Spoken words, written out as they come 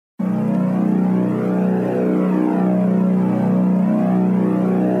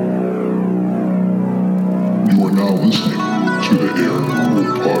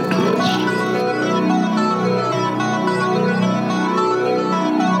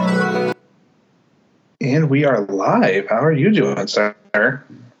And we are live. How are you doing, sir?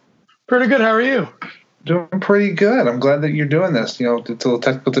 Pretty good. How are you? Doing pretty good. I'm glad that you're doing this. You know, it's a little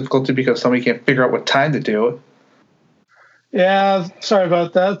technical difficulty because somebody can't figure out what time to do it. Yeah, sorry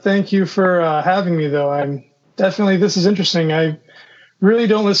about that. Thank you for having me, though. This is interesting. I really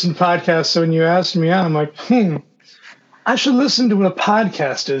don't listen to podcasts, so when you asked me out, I'm like, I should listen to what a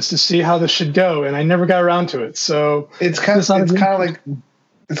podcast is to see how this should go, and I never got around to it. So it's kind of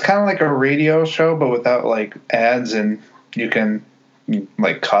like a radio show, but without like ads, and you can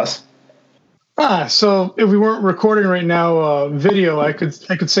like cuss. So if we weren't recording right now, video, I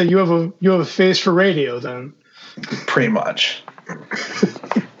could say you have a face for radio, then. Pretty much. I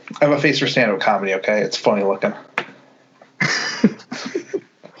have a face for stand-up comedy. Okay, it's funny looking.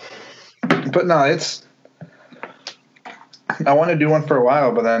 But no, I wanted to do one for a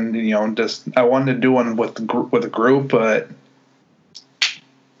while, but then I wanted to do one with a group, but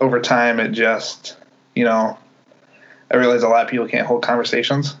over time it just I realized a lot of people can't hold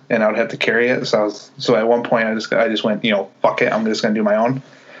conversations, and I would have to carry it. So at one point I just went, fuck it, I'm just gonna do my own.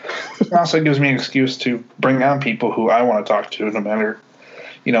 It also gives me an excuse to bring on people who I want to talk to, no matter,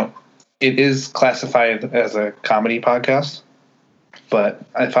 it is classified as a comedy podcast. But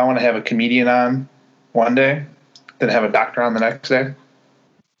if I want to have a comedian on one day, then have a doctor on the next day,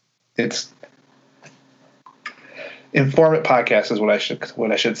 it's informative podcast is what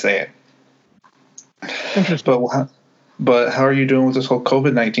I should say it. Interesting. But how are you doing with this whole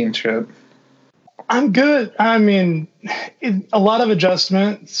COVID-19 shit? I'm good. I mean, a lot of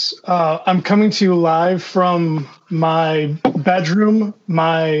adjustments. I'm coming to you live from my bedroom,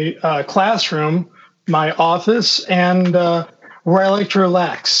 my classroom, my office, and where I like to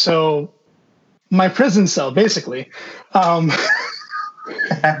relax. So my prison cell, basically.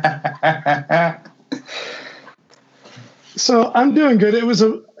 So I'm doing good. It was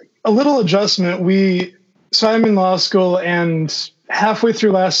a little adjustment. So I'm in law school, and halfway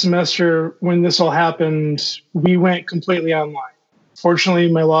through last semester, when this all happened, we went completely online.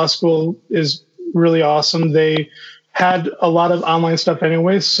 Fortunately, my law school is really awesome. They had a lot of online stuff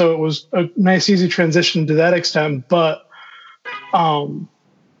anyway, so it was a nice, easy transition to that extent. But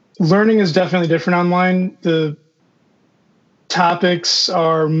learning is definitely different online. The topics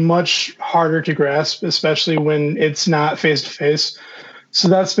are much harder to grasp, especially when it's not face-to-face. So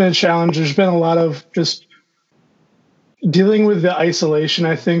that's been a challenge. There's been a lot of just dealing with the isolation,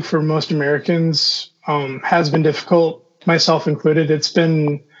 I think, for most Americans has been difficult, myself included. It's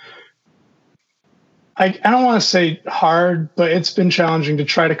been, I don't want to say hard, but it's been challenging to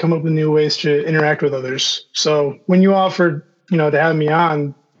try to come up with new ways to interact with others. So when you offered, to have me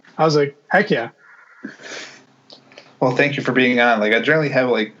on, I was like, heck yeah. Well, thank you for being on. Like, I generally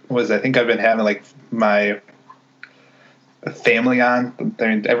have I think I've been having my family on. I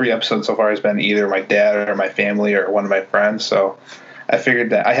mean, every episode so far has been either my dad or my family or one of my friends. So I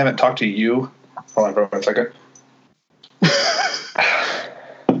figured that I haven't talked to you. Hold on for 1 second.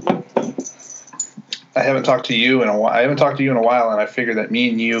 I haven't talked to you in a while. And I figured that me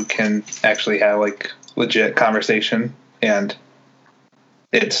and you can actually have legit conversation, and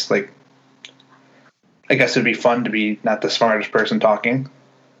it's I guess it'd be fun to be not the smartest person talking.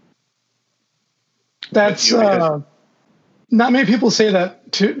 That's not many people say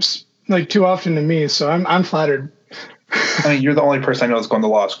that too often to me, so I'm flattered. I mean, you're the only person I know that's going to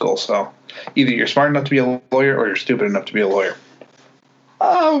law school, so either you're smart enough to be a lawyer or you're stupid enough to be a lawyer.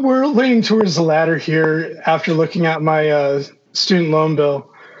 We're leaning towards the latter here after looking at my student loan bill.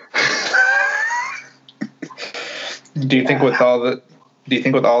 Do you think with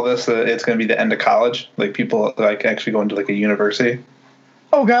all this that it's going to be the end of college? Like, people actually going to a university?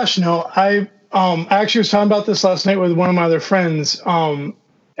 Oh gosh, no. I actually was talking about this last night with one of my other friends,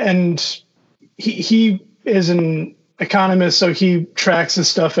 and he is an economist, so he tracks this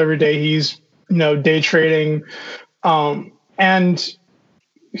stuff every day. He's day trading, and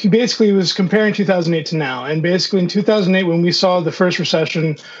he basically was comparing 2008 to now. And basically in 2008, when we saw the first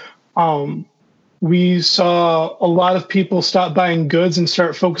recession, we saw a lot of people stop buying goods and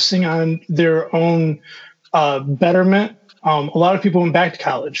start focusing on their own betterment. A lot of people went back to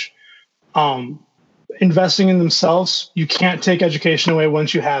college. Investing in themselves. You can't take education away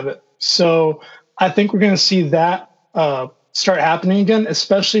once you have it. So I think we're going to see that start happening again,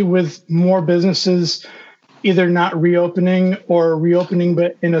 especially with more businesses either not reopening or reopening,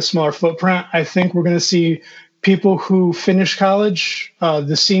 but in a smaller footprint. I think we're going to see people who finish college,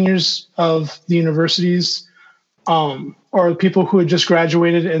 the seniors of the universities, or people who had just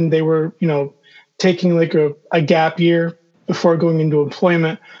graduated and they were, taking a gap year before going into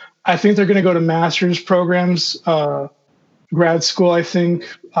employment. I think they're going to go to master's programs grad school, I think,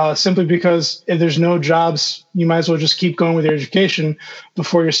 simply because if there's no jobs, you might as well just keep going with your education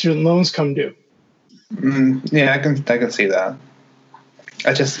before your student loans come due. Yeah, I can see that.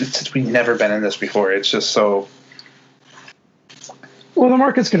 It's just we've never been in this before. It's just so. Well, the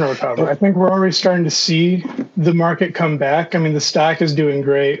market's going to recover. I think we're already starting to see the market come back. I mean, the stock is doing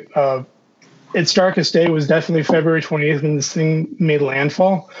great. Its darkest day was definitely February 28th when this thing made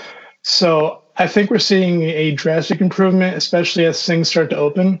landfall. So I think we're seeing a drastic improvement, especially as things start to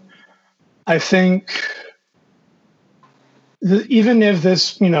open. I think even if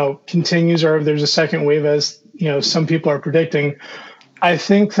this, continues, or if there's a second wave, as some people are predicting, I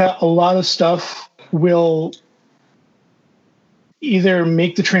think that a lot of stuff will either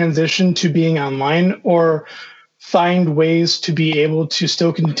make the transition to being online or find ways to be able to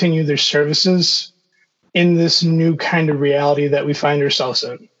still continue their services in this new kind of reality that we find ourselves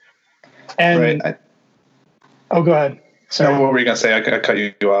in. And right. go ahead. Sorry. What were you going to say? I cut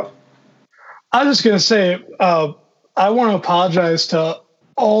you off. I was just going to say, I want to apologize to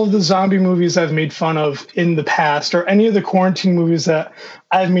all of the zombie movies I've made fun of in the past, or any of the quarantine movies that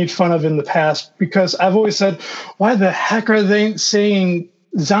I've made fun of in the past, because I've always said, why the heck are they saying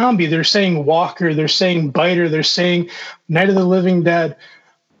zombie? They're saying walker, they're saying biter, they're saying Night of the Living Dead.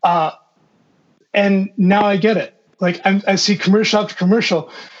 And now I get it. Like I see commercial after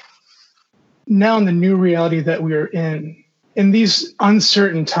commercial. Now in the new reality that we are in these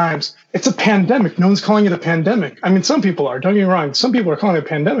uncertain times, it's a pandemic. No one's calling it a pandemic. I mean, some people are, don't get me wrong. Some people are calling it a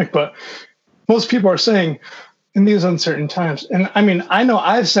pandemic, but most people are saying in these uncertain times. And I mean, I know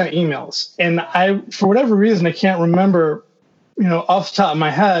I've sent emails, and for whatever reason, I can't remember, off the top of my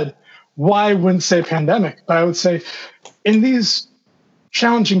head, why I wouldn't say pandemic, but I would say in these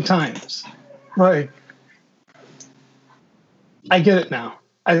challenging times, right? I get it now.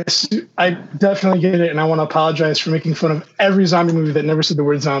 I definitely get it, and I want to apologize for making fun of every zombie movie that never said the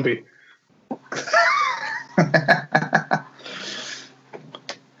word zombie.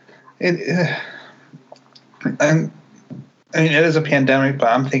 And I mean, it is a pandemic, but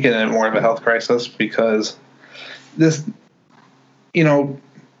I'm thinking it more of a health crisis, because this,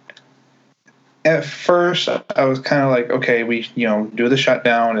 at first I was kind of like, okay, we, do the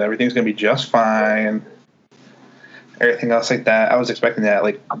shutdown and everything's going to be just fine. Everything else like that. I was expecting that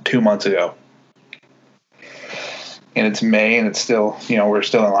like 2 months ago. And it's May, and it's still, we're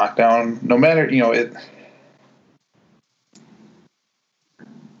still in lockdown. No matter,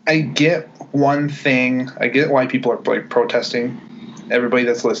 I get one thing. I get why people are like protesting. Everybody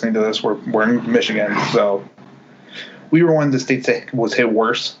that's listening to this, we're in Michigan, so we were one of the states that was hit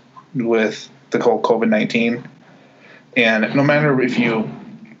worse with the whole COVID-19. And no matter if you're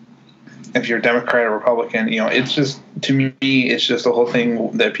a Democrat or Republican, it's just, to me, it's just the whole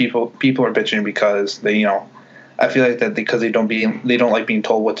thing that people are bitching because they, I feel like that because they don't like being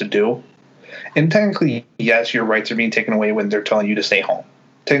told what to do. And technically, yes, your rights are being taken away when they're telling you to stay home.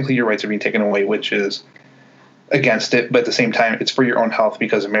 Technically, your rights are being taken away, which is against it. But at the same time, it's for your own health,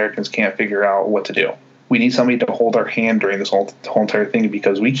 because Americans can't figure out what to do. We need somebody to hold our hand during this whole entire thing,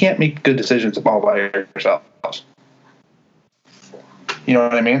 because we can't make good decisions all by ourselves. You know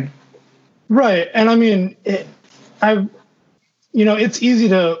what I mean? Right. And I mean, it's easy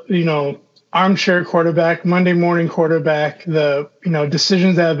to, armchair quarterback, Monday morning quarterback, the,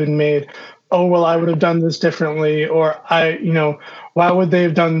 decisions that have been made. Oh, well, I would have done this differently, or why would they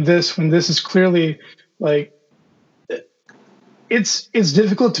have done this when this is clearly like, it's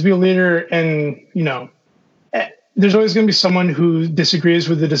difficult to be a leader, and, there's always going to be someone who disagrees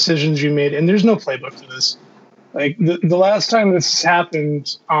with the decisions you made, and there's no playbook for this. Like the last time this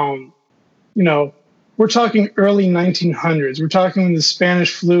happened, we're talking early 1900s. We're talking when the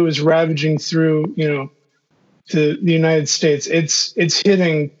Spanish flu is ravaging through, to the United States. It's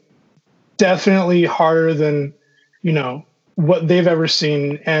hitting definitely harder than, what they've ever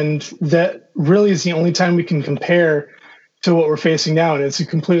seen. And that really is the only time we can compare to what we're facing now. And it's a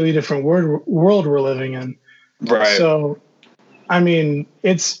completely different world we're living in. Right. So, I mean,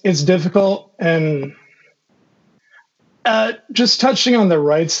 it's difficult. And just touching on the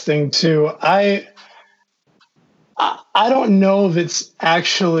rights thing too, I don't know if it's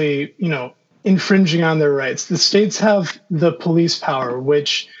actually, infringing on their rights. The states have the police power,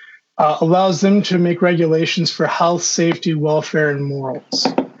 which allows them to make regulations for health, safety, welfare, and morals.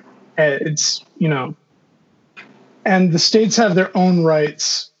 It's, and the states have their own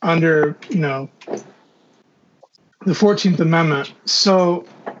rights under, the 14th Amendment. So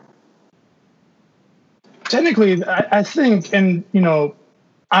technically, I think, and,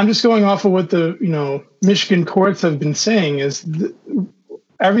 I'm just going off of what the, Michigan courts have been saying, is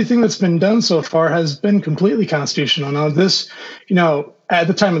everything that's been done so far has been completely constitutional. Now, this, at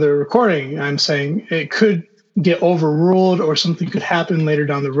the time of the recording, I'm saying it could get overruled or something could happen later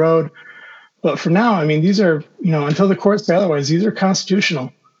down the road. But for now, I mean, these are, until the courts say otherwise, these are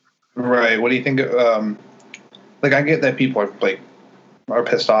constitutional. Right. What do you think? I get that people are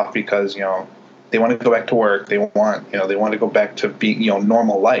pissed off because, they want to go back to work. They want to go back to being,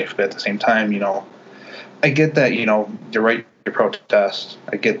 normal life. But at the same time, I get that, your right to protest.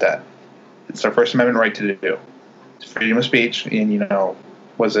 I get that. It's our First Amendment right to do. It's freedom of speech and, and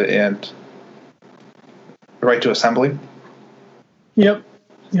the right to assembly. Yep.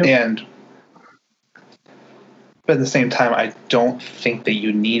 But at the same time, I don't think that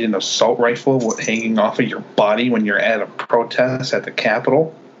you need an assault rifle hanging off of your body when you're at a protest at the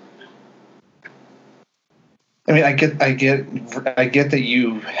Capitol. I mean, I get that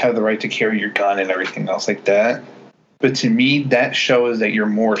you have the right to carry your gun and everything else like that. But to me, that shows that you're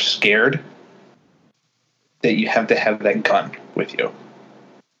more scared that you have to have that gun with you.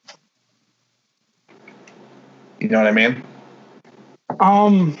 You know what I mean?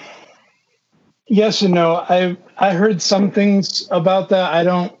 Yes and no. I heard some things about that.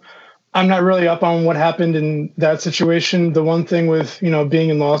 I'm not really up on what happened in that situation. The one thing with, being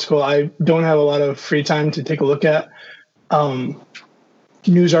in law school, I don't have a lot of free time to take a look at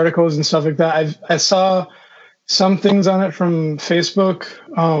news articles and stuff like that. I saw some things on it from Facebook.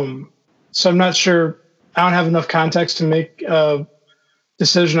 So I'm not sure. I don't have enough context to make a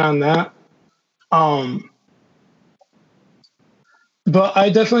decision on that. But I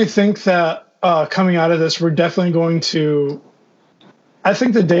definitely think that coming out of this, we're definitely going to. I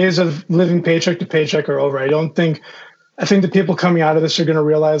think the days of living paycheck to paycheck are over. I think the people coming out of this are going to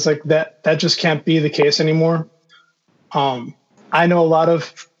realize that just can't be the case anymore. I know a lot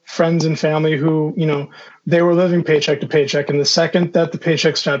of friends and family who, they were living paycheck to paycheck, and the second that the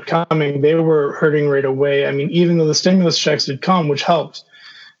paycheck stopped coming, they were hurting right away. I mean, even though the stimulus checks did come, which helped,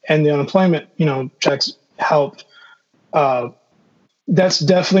 and the unemployment, checks helped, that's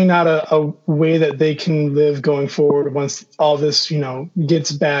definitely not a way that they can live going forward once all this,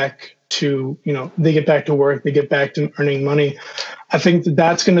 gets back to, they get back to work, they get back to earning money. I think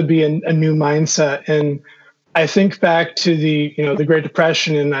that's going to be a new mindset. And I think back to the Great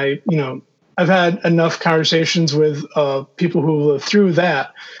Depression, and I've had enough conversations with people who lived through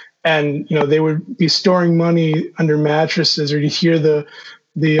that, and, they would be storing money under mattresses, or you hear the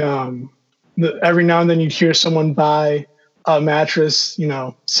every now and then you'd hear someone buy a mattress,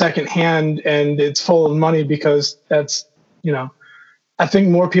 secondhand, and it's full of money because that's, I think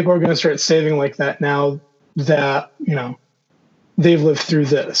more people are going to start saving like that now that, they've lived through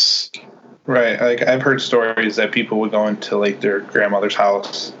this. Right. I've heard stories that people would go into their grandmother's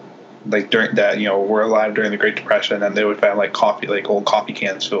house, during that, were alive during the Great Depression, and they would find old coffee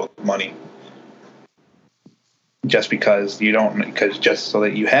cans filled with money. Just because just so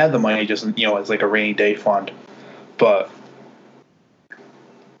that you had the money, just, it's like a rainy day fund. But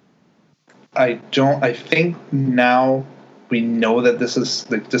I think now we know that this is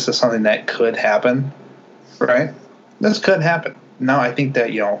something that could happen, right? This could happen. Now I think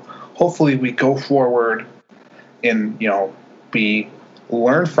that, hopefully we go forward and, we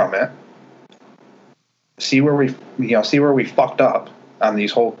learn from it, see where we fucked up on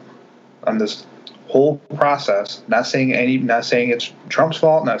this whole process. Not saying it's Trump's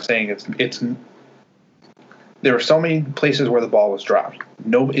fault, not saying it's there were so many places where the ball was dropped.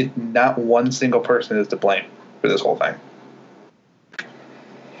 Not one single person is to blame for this whole thing.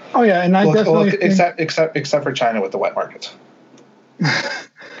 Oh yeah, and definitely think... except for China with the wet markets.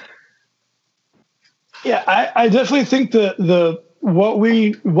 Yeah, I definitely think what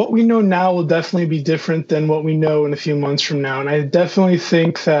we know now will definitely be different than what we know in a few months from now, and I definitely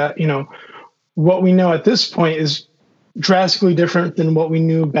think that what we know at this point is drastically different than what we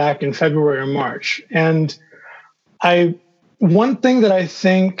knew back in February or March. And one thing that I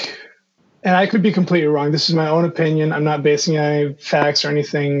think, and I could be completely wrong, this is my own opinion, I'm not basing it on any facts or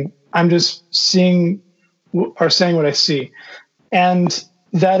anything, I'm just seeing or saying what I see. And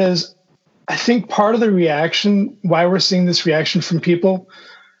that is, I think part of the reaction, why we're seeing this reaction from people,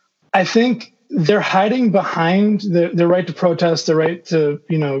 I think they're hiding behind the right to protest, the right to,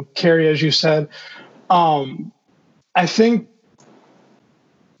 carry, as you said. I think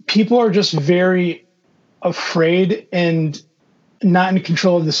people are just very afraid and not in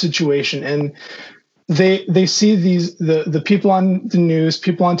control of the situation, and they see the people on the news,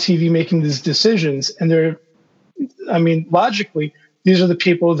 people on TV making these decisions, and logically these are the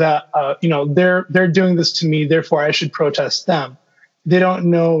people that they're doing this to me, therefore I should protest them. They don't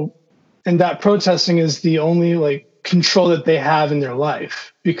know, and that protesting is the only control that they have in their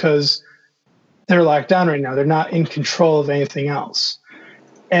life, because they're locked down right now. They're not in control of anything else.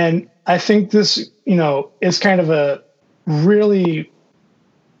 And I think this, is kind of a really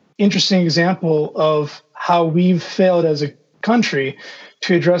interesting example of how we've failed as a country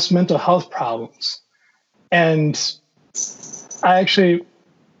to address mental health problems. And I actually,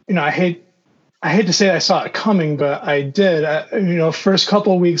 I hate to say I saw it coming, but I did. First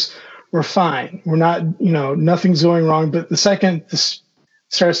couple of weeks we're fine. We're not, nothing's going wrong. But the second this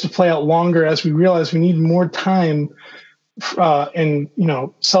starts to play out longer, as we realize we need more time in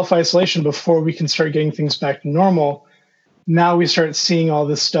self-isolation before we can start getting things back to normal. Now we start seeing all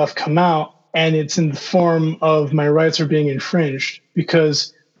this stuff come out, and it's in the form of my rights are being infringed,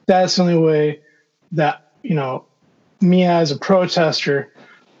 because that's the only way that, me as a protester,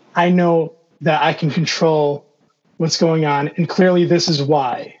 I know that I can control what's going on. And clearly this is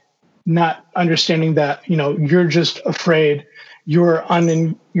why, not understanding that, you're just afraid, you're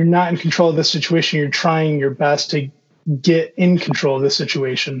not in control of the situation. You're trying your best to get in control of the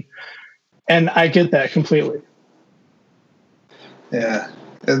situation. And I get that completely. Yeah,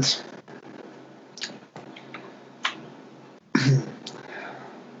 it's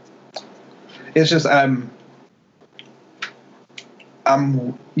just I'm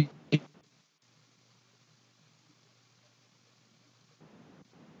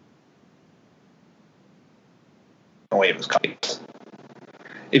way it was coming.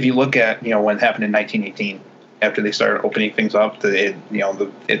 If you look at what happened in 1918, after they started opening things up,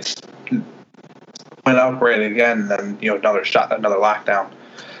 it's went up right again, and then another lockdown.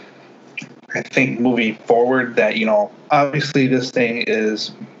 I think moving forward that obviously this thing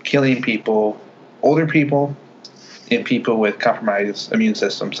is killing people, older people, and people with compromised immune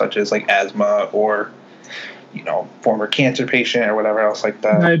systems, such as like asthma or former cancer patient or whatever else like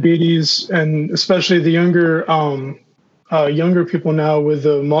that. Diabetes, and especially the younger people now with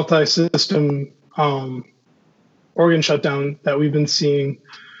the multi-system organ shutdown that we've been seeing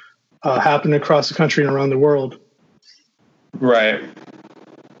happen across the country and around the world. Right.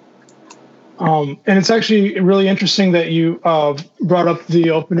 And it's actually really interesting that you brought up the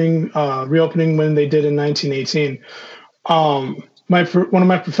reopening when they did in 1918. One of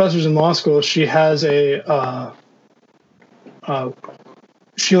my professors in law school, she has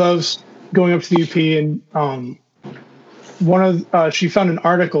she loves going up to the UP, and she found an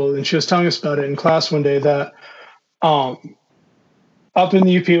article, and she was telling us about it in class one day, that up in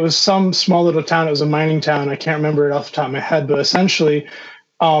the UP, it was some small little town. It was a mining town. I can't remember it off the top of my head, but essentially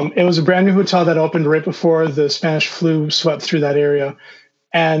it was a brand new hotel that opened right before the Spanish flu swept through that area.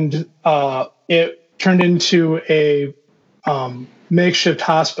 And it turned into a makeshift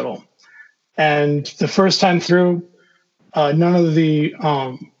hospital. And the first time through, none of the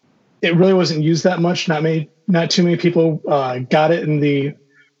it really wasn't used that much. Not too many people got it in the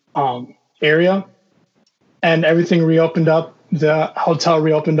area, and everything reopened up. The hotel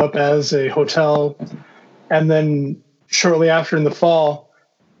reopened up as a hotel, and then shortly after, in the fall,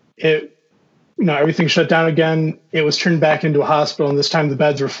 everything shut down again. It was turned back into a hospital, and this time the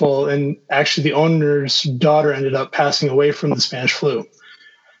beds were full. And actually, the owner's daughter ended up passing away from the Spanish flu.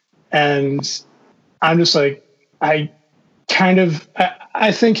 And I'm just like, I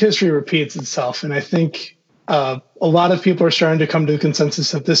think history repeats itself, and I think a lot of people are starting to come to the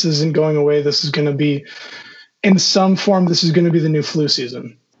consensus that this isn't going away. This is going to be, in some form, this is going to be the new flu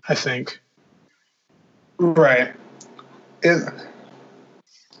season, I think. Right. The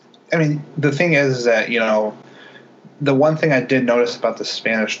thing is that, the one thing I did notice about the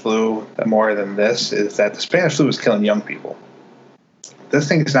Spanish flu more than this is that the Spanish flu is killing young people. This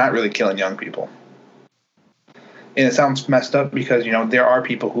thing is not really killing young people. And it sounds messed up because, there are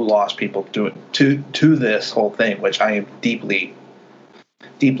people who lost people to this whole thing, which I am deeply,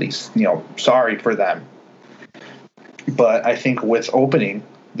 deeply, sorry for them. But I think with opening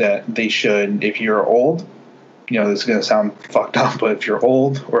that they should, if you're old, this is going to sound fucked up, but if you're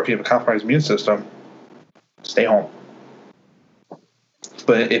old or if you have a compromised immune system, stay home.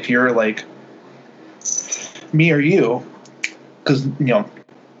 But if you're like me or you, because,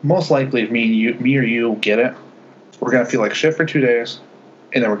 most likely if me or you get it, we're going to feel like shit for 2 days,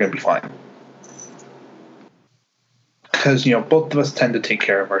 and then we're going to be fine. Because, both of us tend to take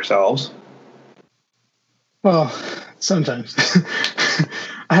care of ourselves. Well, sometimes.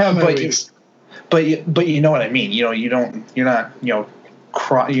 I have my weeks. But you know what I mean. You're not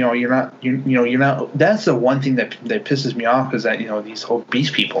that's the one thing that pisses me off, is that, these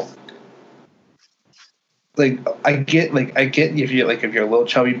obese people. I get if you're a little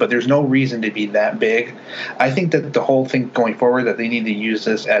chubby, but there's no reason to be that big. I think that the whole thing going forward, that they need to use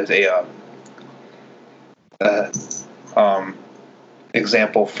this as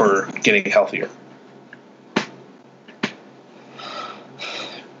example for getting healthier.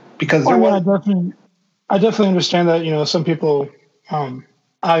 Because I definitely understand that. Some people,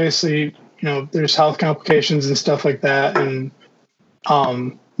 obviously, there's health complications and stuff like that, and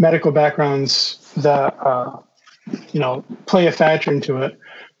medical backgrounds that play a factor into it.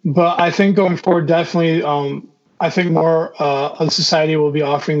 But I think going forward, definitely, I think more of society will be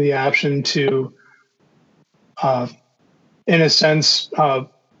offering the option to, in a sense,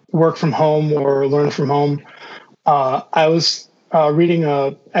 work from home or learn from home. I was reading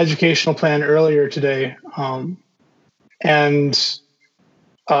a educational plan earlier today, and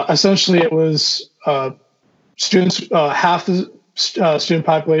essentially it was students, half the student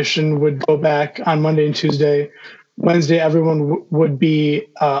population would go back on Monday and Tuesday. Wednesday, everyone would be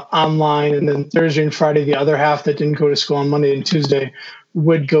online, and then Thursday and Friday, the other half that didn't go to school on Monday and Tuesday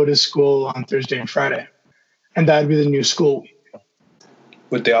would go to school on Thursday and Friday, and that would be the new school week.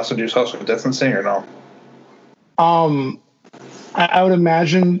 Would they also do social distancing or no? I would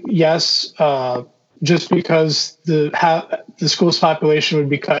imagine yes, just because the school's population would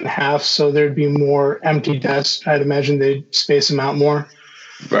be cut in half, so there'd be more empty desks. I'd imagine they'd space them out more.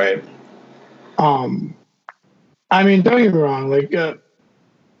 Right. I mean, don't get me wrong. Like,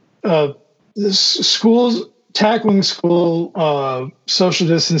 schools tackling school social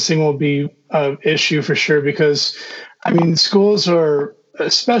distancing will be an issue for sure, because I mean, schools are,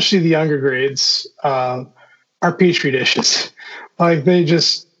 especially the younger grades, are petri dishes. Like, they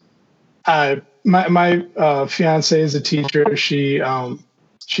just. My fiance is a teacher. She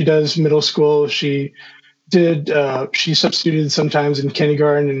does middle school. She substituted sometimes in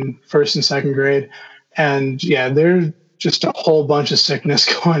kindergarten and first and second grade. And yeah, there's just a whole bunch of sickness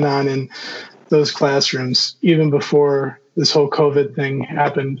going on in those classrooms, even before this whole COVID thing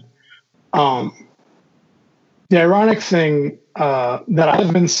happened. The ironic thing that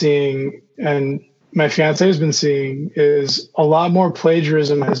I've been seeing, and my fiance has been seeing, is a lot more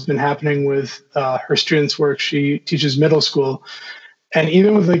plagiarism has been happening with her students' work. She teaches middle school, and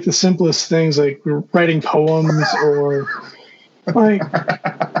even with like the simplest things like writing poems or like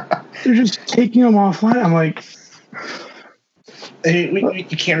they're just taking them offline. I'm like,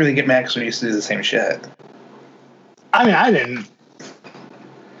 you can't really get mad because we used to do the same shit. I mean, I didn't.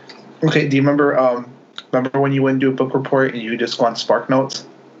 Okay, do you remember when you went and do a book report and you just go on Spark Notes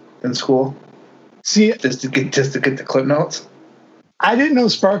in school? See, just to get the clip notes. I didn't know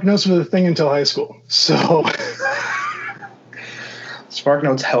Spark Notes was a thing until high school. So Spark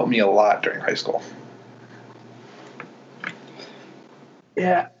Notes helped me a lot during high school.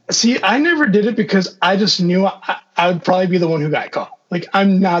 Yeah. See, I never did it because I just knew I would probably be the one who got caught. Like,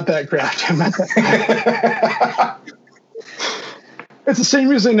 I'm not that crafty. I'm not that. It's the same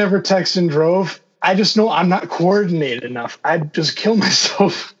reason I never text and drove. I just know I'm not coordinated enough. I'd just kill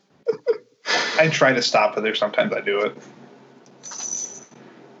myself. I try to stop it there. Sometimes I do it.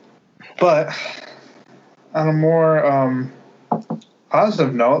 But on a more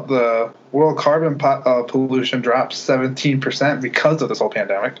positive note, the world carbon pollution dropped 17% because of this whole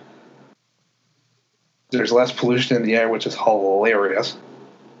pandemic. There's less pollution in the air, which is hilarious.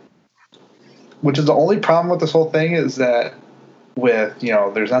 Which is the only problem with this whole thing, is that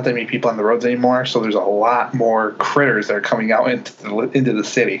there's not that many people on the roads anymore, so there's a lot more critters that are coming out into the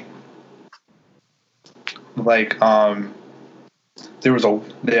city. Like, there was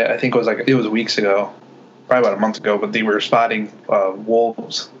I think it was weeks ago, probably about a month ago, but they were spotting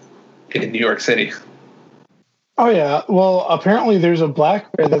wolves in New York City. Oh yeah, well, apparently there's a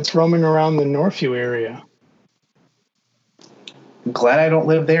black bear that's roaming around the Northview area. I'm glad I don't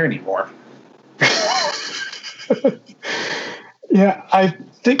live there anymore. Yeah, I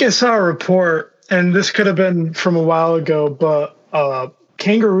think I saw a report, and this could have been from a while ago, but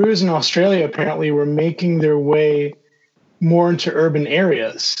kangaroos in Australia apparently were making their way more into urban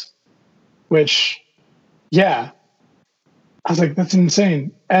areas, which, yeah, I was like, that's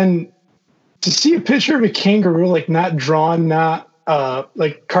insane. And to see a picture of a kangaroo, like not drawn, not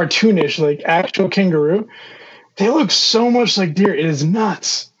like cartoonish, like actual kangaroo, they look so much like deer. It is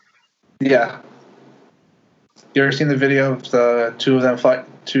nuts. Yeah. You ever seen the video of the two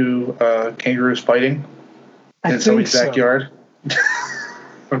kangaroos fighting in somebody's backyard?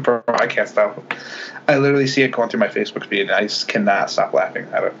 Bro, I can't stop. I literally see it going through my Facebook feed, and I just cannot stop laughing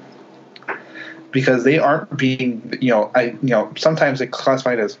at it. Because they aren't being, sometimes they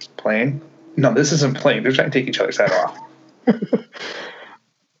classify it as playing. No, this isn't playing. They're trying to take each other's head off.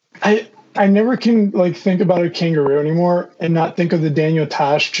 I never can think about a kangaroo anymore and not think of the Daniel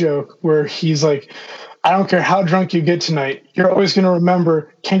Tosh joke where he's like, I don't care how drunk you get tonight, you're always going to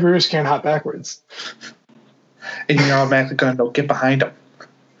remember kangaroos can't hop backwards. And you're automatically going to know, get behind him.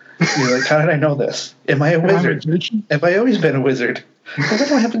 You're like, how did I know this? Am I a wizard? Have I always been a wizard? Because I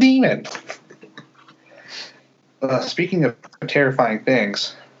don't have a demon. Speaking of terrifying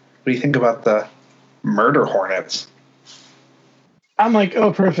things, what do you think about the murder hornets? I'm like,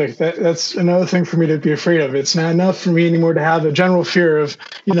 oh, perfect. That's another thing for me to be afraid of. It's not enough for me anymore to have a general fear of,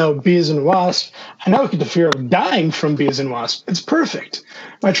 bees and wasps. I now get the fear of dying from bees and wasps. It's perfect.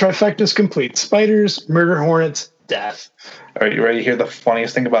 My trifecta is complete. Spiders, murder hornets, death. Are you ready to hear the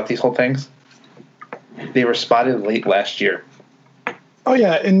funniest thing about these whole things? They were spotted late last year. Oh,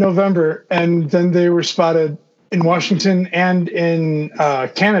 yeah, in November. And then they were spotted in Washington and in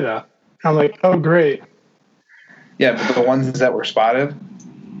Canada. I'm like, oh, great. Yeah, but the ones that were spotted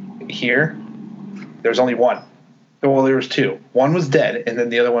here, there's only one. Well, there was two. One was dead, and then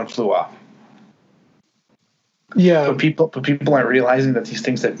the other one flew off. Yeah. But people aren't realizing that these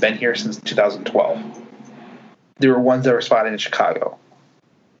things have been here since 2012. There were ones that were spotted in Chicago.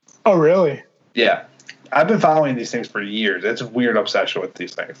 Oh, really? Yeah. I've been following these things for years. It's a weird obsession with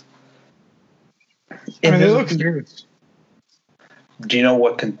these things. And they look weird. Do you know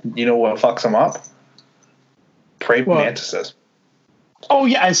what fucks them up? Praying mantises. Oh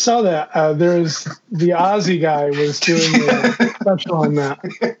yeah, I saw that. There's the Aussie guy was doing a special on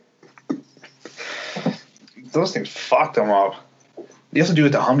that. Those things fucked them up. They also do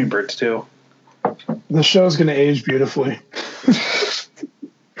it to hummingbirds too. The show's gonna age beautifully.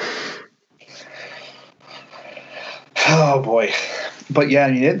 Oh boy, but yeah,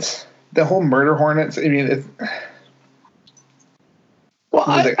 I mean it's the whole murder hornets. I mean it's. Well,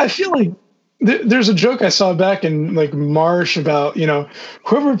 I feel like there's a joke I saw back in like March about,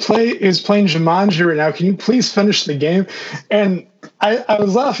 whoever is playing Jumanji right now, can you please finish the game? And I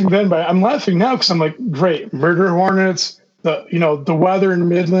was laughing then, but I'm laughing now because I'm like, great, murder hornets, the weather in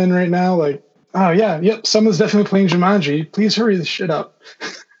Midland right now, like, oh yeah, yep, someone's definitely playing Jumanji. Please hurry this shit up.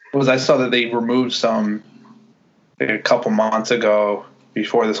 I saw that they removed some like a couple months ago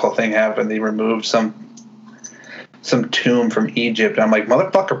before this whole thing happened. They removed some tomb from Egypt. And I'm like,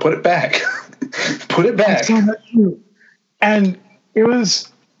 motherfucker, put it back. Put it back. And it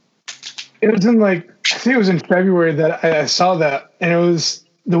was in like, I think it was in February that I saw that. And it was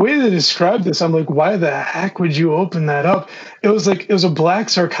the way they described this. I'm like, why the heck would you open that up? It was a black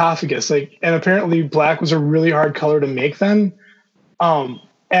sarcophagus. Like, and apparently black was a really hard color to make then.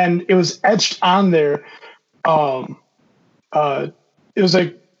 And it was etched on there. It was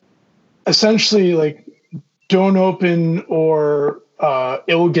like essentially like, don't open or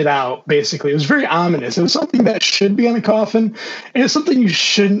it will get out, basically. It was very ominous. It was something that should be on a coffin, and it's something you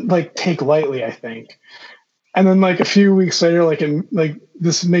shouldn't like take lightly, I think. And then like a few weeks later,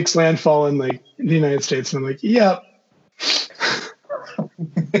 this makes landfall in like the United States, and I'm like, yep.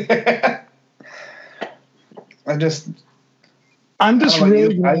 I'm just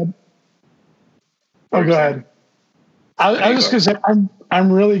really glad. Oh, go ahead. I was just gonna say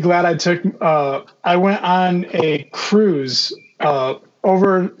I'm really glad I went on a cruise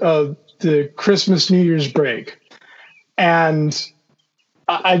over the Christmas New Year's break, and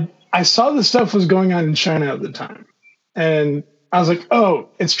I saw the stuff was going on in China at the time, and I was like, oh,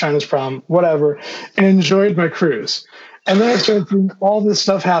 it's China's problem, whatever, and enjoyed my cruise. And then I started seeing all this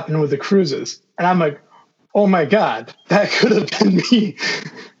stuff happen with the cruises, and I'm like, oh my god, that could have been me.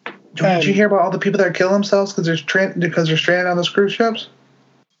 Did you hear about all the people that kill themselves because they're stranded on those cruise ships?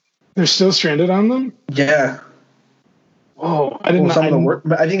 They're still stranded on them? Yeah. Oh, I didn't know.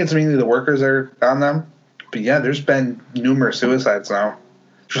 I think it's mainly the workers that are on them. But yeah, there's been numerous suicides now.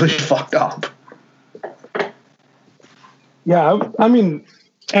 It's really fucked up. Yeah, I mean,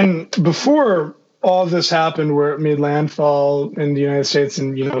 and before all of this happened where it made landfall in the United States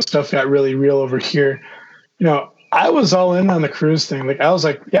and, stuff got really real over here, I was all in on the cruise thing. Like, I was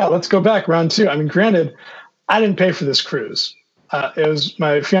like, yeah, let's go back round two. I mean, granted, I didn't pay for this cruise. It was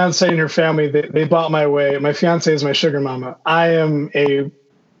my fiance and her family. They bought my way. My fiance is my sugar mama. I'm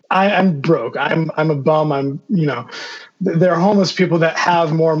broke. I'm a bum. There are homeless people that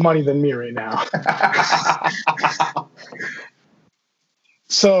have more money than me right now.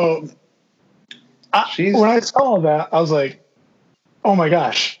 So when I saw that, I was like, oh my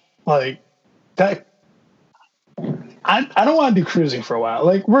gosh, like that. I don't want to do cruising for a while.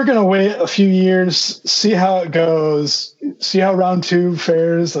 Like, we're going to wait a few years, see how it goes, see how round two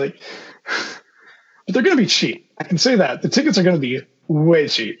fares. Like, but they're going to be cheap. I can say that. The tickets are going to be way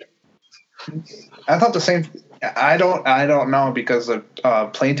cheap. I thought the same. I don't know because the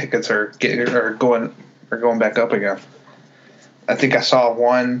plane tickets are going back up again. I think I saw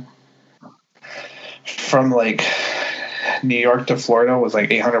one from like New York to Florida was like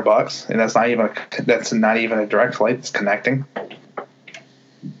 $800, and that's not even a direct flight. It's connecting,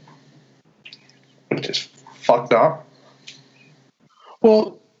 which is fucked up.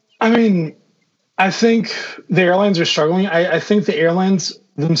 Well, I mean, I think the airlines are struggling. I think the airlines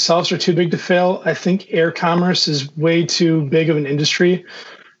themselves are too big to fail. I think air commerce is way too big of an industry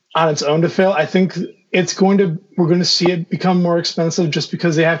on its own to fail. I think we're going to see it become more expensive just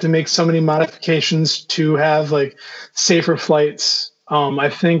because they have to make so many modifications to have like safer flights. I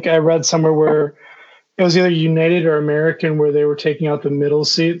think I read somewhere where it was either United or American where they were taking out the middle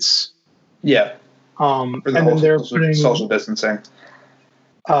seats. Yeah. And then they're putting social distancing.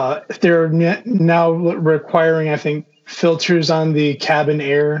 They're now requiring, I think, filters on the cabin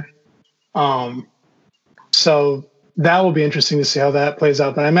air. So that will be interesting to see how that plays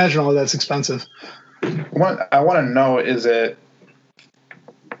out. But I imagine all of that's expensive. What I want to know, is it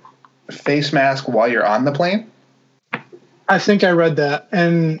face mask while you're on the plane? I think I read that.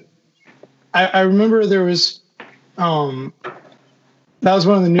 And I remember there was that was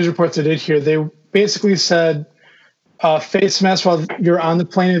one of the news reports I did hear. They basically said face mask while you're on the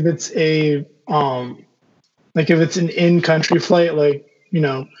plane if it's a like if it's an in-country flight, like, you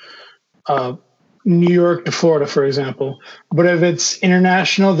know, New York to Florida, for example. But if it's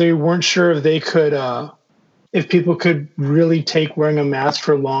international, they weren't sure if they could, if people could really take wearing a mask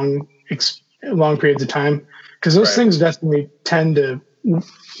for long periods of time, because those things definitely tend to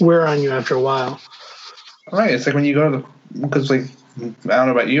wear on you after a while. Right. It's like when you go to because like I don't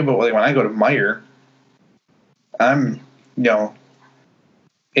know about you, but like when I go to Meijer,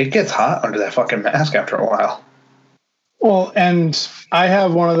 it gets hot under that fucking mask after a while. Well, and I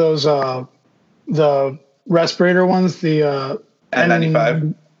have one of those the respirator ones, the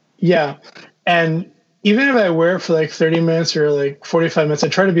N95. Yeah. And even if I wear it for like 30 minutes or like 45 minutes, I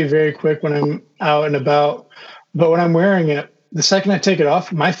try to be very quick when I'm out and about. But when I'm wearing it, the second I take it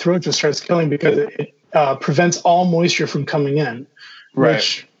off, my throat just starts killing because it prevents all moisture from coming in. Right.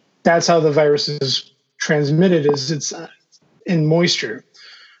 Which that's how the virus is transmitted, is it's in moisture.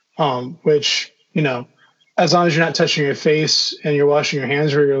 Which, you know, as long as you're not touching your face and you're washing your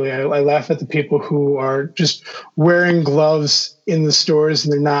hands regularly, I laugh at the people who are just wearing gloves in the stores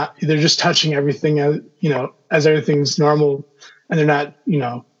and they're just touching everything as, you know, as everything's normal, and they're not, you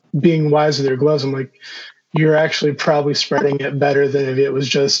know, being wise with their gloves. I'm like, you're actually probably spreading it better than if it was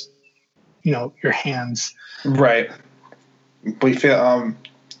just, you know, your hands. Right. We feel,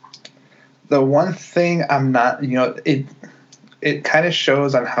 the one thing I'm not, you know, it kind of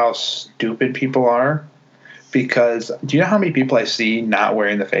shows on how stupid people are. Because do you know how many people I see not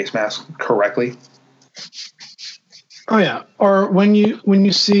wearing the face mask correctly? Oh yeah. Or when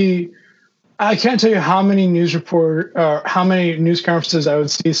you see, I can't tell you how many how many news conferences I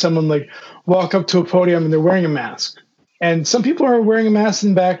would see someone like walk up to a podium and they're wearing a mask. And some people are wearing a mask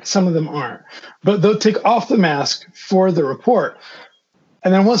in the back, some of them aren't. But they'll take off the mask for the report.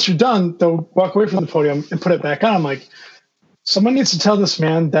 And then once you're done, they'll walk away from the podium and put it back on. I'm like, someone needs to tell this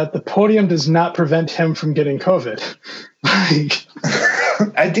man that the podium does not prevent him from getting COVID. Like,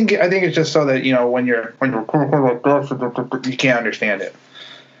 I think it's just so that, you know, when you're you can't understand it.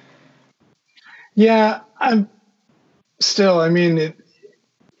 Yeah, I mean,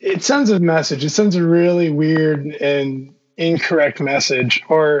 it sends a message. It sends a really weird and incorrect message.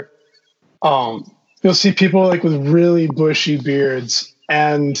 Or you'll see people like with really bushy beards,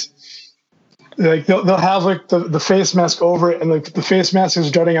 and like they'll have like the face mask over it, and like the face mask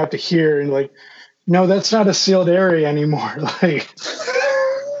is jutting out to here, and like, no, that's not a sealed area anymore.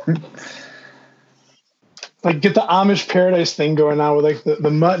 Like get the Amish paradise thing going on with like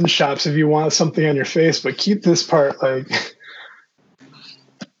the mutton shops if you want something on your face, but keep this part like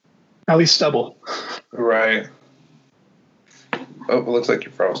at least stubble. Right. Oh, it looks like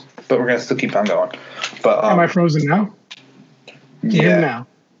you froze, but we're gonna still keep on going. But am I frozen now? Yeah. Now.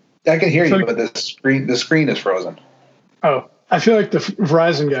 I can hear you, but the screen is frozen. Oh, I feel like the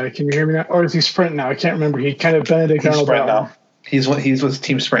Verizon guy. Can you hear me now? Or is he Sprint now? I can't remember. He kind of Benedict Arnold. Sprint now. He's with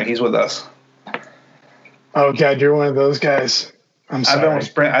Team Sprint. He's with us. Oh God, you're one of those guys. I'm sorry.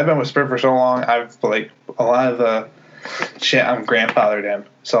 I've been with Sprint for so long. I've like a lot of the shit I'm grandfathered in.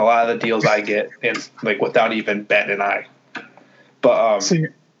 So a lot of the deals I get is like without even batting an eye. But see,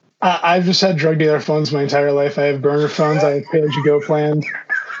 I've just had drug dealer phones my entire life. I have burner phones. I have pay-as-you-go plans.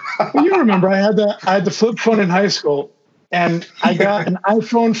 Well, you remember I had the flip phone in high school, and I got an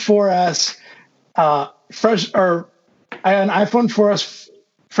iPhone 4S I had an iPhone 4S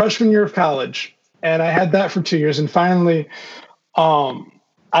freshman year of college, and I had that for 2 years, and finally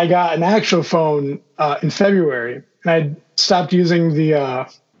I got an actual phone in February, and I stopped using the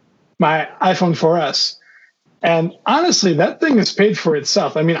my iPhone 4S. And honestly, that thing is paid for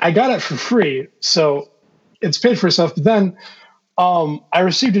itself. I mean, I got it for free, so it's paid for itself. But then I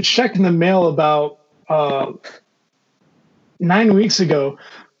received a check in the mail about 9 weeks ago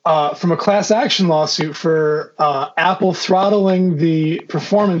from a class action lawsuit for Apple throttling the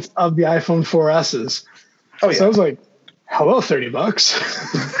performance of the iPhone 4Ss. Oh, yeah. So I was like, hello, $30.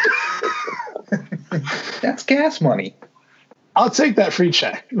 That's gas money. I'll take that free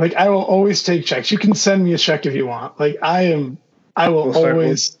check. Like, I will always take checks. You can send me a check if you want. Like, I will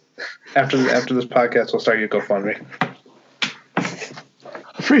always. After this podcast, we'll start your GoFundMe.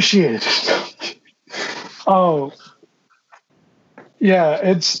 Appreciate it. Oh, yeah.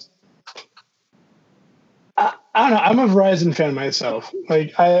 I don't know. I'm a Verizon fan myself.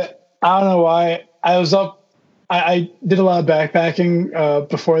 Like, I don't know why. I did a lot of backpacking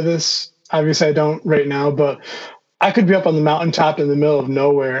before this. Obviously, I don't right now, but I could be up on the mountaintop in the middle of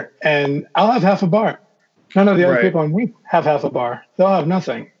nowhere, and I'll have half a bar. None of the other people on me have half a bar. They'll have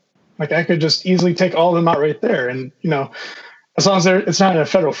nothing. Like, I could just easily take all of them out right there, and as long as it's not in a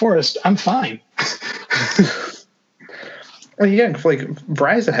federal forest, I'm fine. Well, yeah, like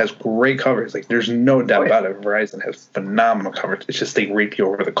Verizon has great coverage. Like, there's no doubt about it. Verizon has phenomenal coverage. It's just they rape you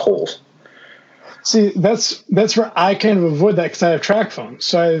over the coals. See, that's where I kind of avoid that because I have track phones,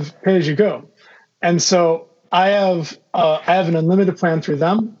 so I have pay as you go, and so I have an unlimited plan through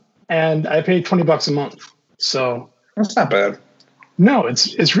them, and I pay $20 a month. So that's not bad. No,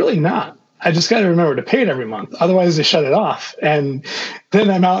 it's really not. I just got to remember to pay it every month. Otherwise, they shut it off, and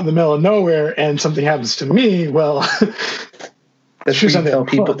then I'm out in the middle of nowhere, and something happens to me. Well, that's where you tell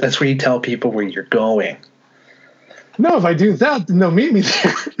people. That's where you tell people where you're going. No, if I do that, then they'll meet me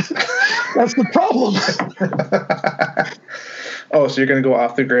there. That's the problem. Oh, so you're going to go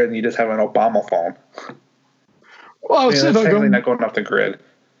off the grid and you just have an Obama phone. Well, that's technically not going off the grid.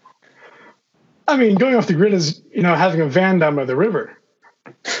 I mean, going off the grid is, having a van down by the river.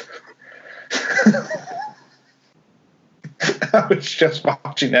 I was just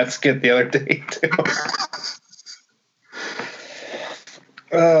watching that skit the other day, too.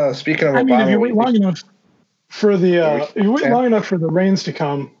 Speaking of Obama, if you wait long enough for the rains to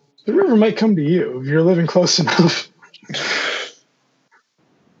come, the river might come to you if you're living close enough.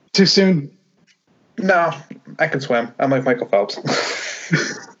 Too soon? No, I can swim. I'm like Michael Phelps.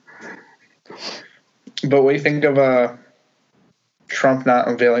 But what do you think of Trump not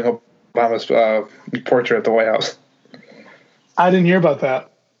unveiling Obama's portrait at the White House? I didn't hear about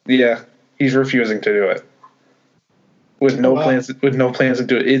that. Yeah, he's refusing to do it with no plans. With no plans to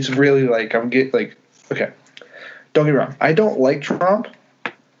do it. It's really like okay. Don't get me wrong. I don't like Trump,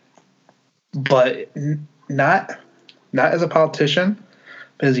 but not as a politician,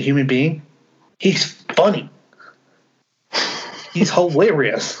 but as a human being, he's funny. He's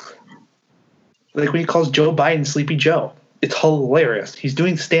hilarious. Like when he calls Joe Biden Sleepy Joe. It's hilarious. He's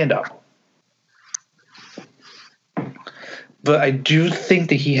doing stand-up. But I do think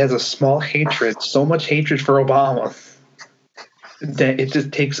that he has a small hatred, so much hatred for Obama, that it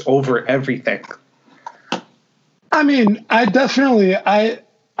just takes over everything. I mean, I'm fairly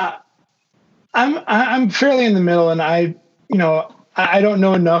in the middle, and I don't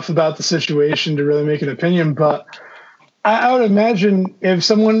know enough about the situation to really make an opinion, but I would imagine if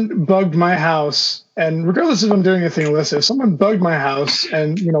someone bugged my house, and regardless if I'm doing anything illicit, if someone bugged my house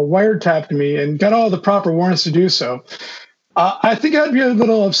and, wiretapped me and got all the proper warrants to do so, I think I'd be a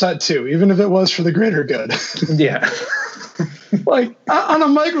little upset too, even if it was for the greater good. Yeah. Like, on a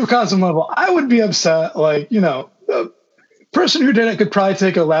microcosm level, I would be upset. Like, the person who did it could probably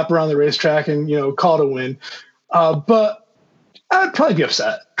take a lap around the racetrack and, call it a win. But I'd probably be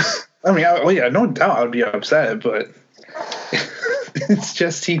upset. I mean, no doubt I would be upset, but it's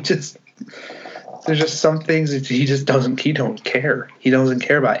just, there's just some things that he don't care. He doesn't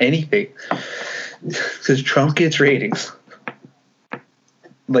care about anything because Trump gets ratings.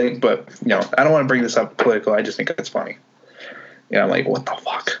 But I don't want to bring this up political. I just think it's funny. I'm like, what the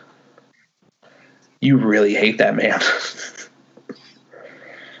fuck? You really hate that man.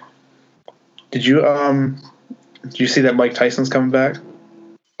 Did you see that Mike Tyson's coming back?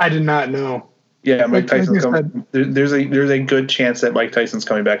 I did not know. Yeah, Mike Tyson's coming. There's a good chance that Mike Tyson's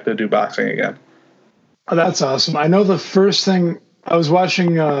coming back to do boxing again. Oh, that's awesome. I know the first thing I was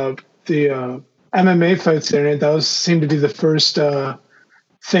watching the MMA fights the other night. That seemed to be the first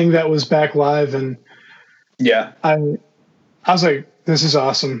thing that was back live, and yeah, I was like, this is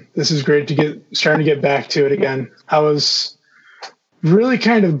awesome. This is great starting to get back to it again. I was really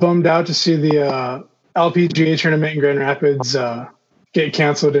kind of bummed out to see the LPGA tournament in Grand Rapids get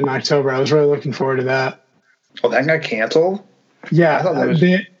canceled in October. I was really looking forward to that. Oh, that got canceled? Yeah. I thought that was...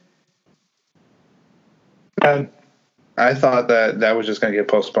 And, I thought that was just going to get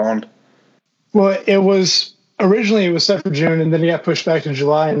postponed. well, it was set for June, and then it got pushed back to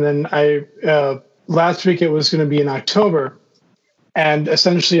July, and then last week it was going to be in October, and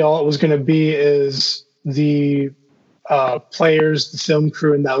essentially all it was going to be is the players, the film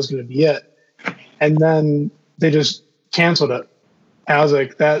crew, and that was going to be it. And then they just canceled it. And I was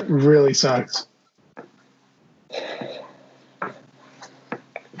like, that really sucks. I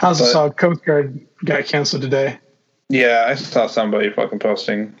also saw Coast Guard got canceled today. Yeah, I saw somebody fucking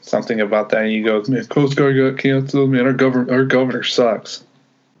posting something about that, and he goes, "Man, Coast Guard got canceled. Man, our governor sucks."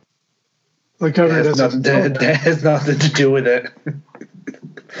 The governor that has nothing to do with it.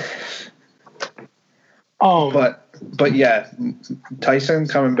 But yeah, Tyson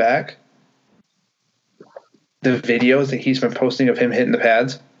coming back. The videos that he's been posting of him hitting the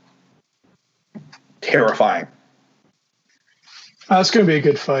pads, terrifying. That's going to be a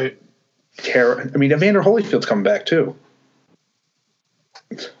good fight. I mean, Evander Holyfield's coming back too.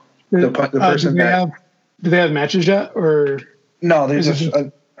 The person do they have matches yet, or no? They just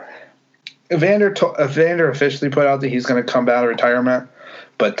Evander officially put out that he's going to come out of retirement,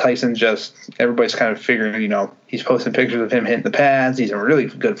 but Tyson everybody's kind of figuring, he's posting pictures of him hitting the pads. He's in really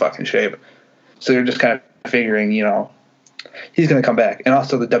good fucking shape, so they're just kind of figuring, he's going to come back. And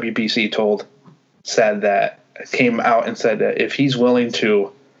also the WBC came out and said that if he's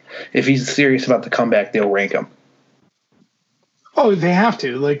serious about the comeback, they'll rank him. Oh, they have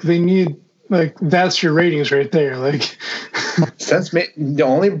to. Like, they need, that's your ratings right there. Like, since the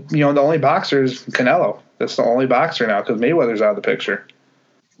only boxer is Canelo. That's the only boxer now because Mayweather's out of the picture.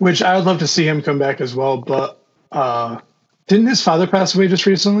 Which I would love to see him come back as well, but didn't his father pass away just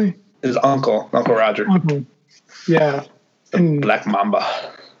recently? His Uncle Roger. Yeah. And Black Mamba.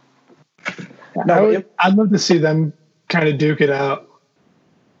 I'd love to see them kind of duke it out.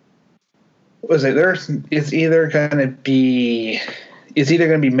 It's either going to be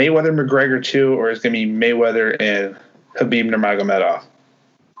Mayweather McGregor 2, or it's going to be Mayweather and Khabib Nurmagomedov.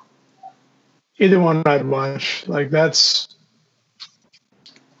 Either one I'd watch. Like, that's.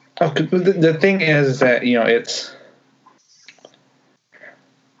 The thing is that it's.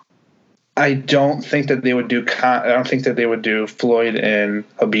 I don't think that they would do. I don't think that they would do Floyd and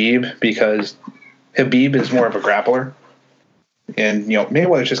Khabib because Khabib is more of a grappler, and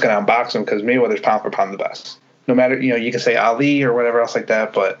Mayweather's just going to unbox him because Mayweather's pound for pound the best. No matter you can say Ali or whatever else like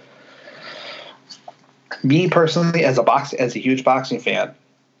that, but me personally, as a huge boxing fan,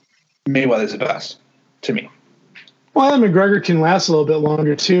 Mayweather's the best to me. Well, McGregor can last a little bit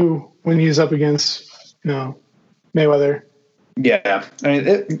longer too when he's up against Mayweather. Yeah, I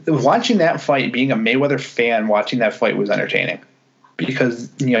mean, watching that fight, being a Mayweather fan, watching that fight was entertaining because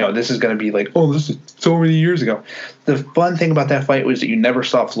this is going to be like, oh, this is so many years ago. The fun thing about that fight was that you never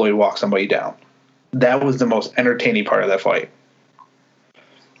saw Floyd walk somebody down. That was the most entertaining part of that fight.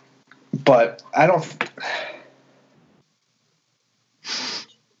 But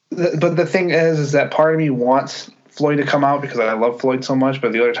But the thing is that part of me wants Floyd to come out because I love Floyd so much,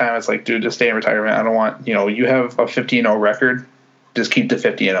 but the other time it's like, dude, just stay in retirement. I don't want, you have a 50-0 record, just keep the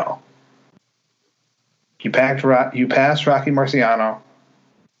 50-0. You passed Rocky Marciano.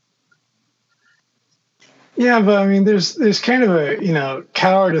 Yeah, but I mean, there's kind of a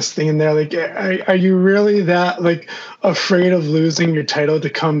cowardice thing in there. Like, are you really that afraid of losing your title to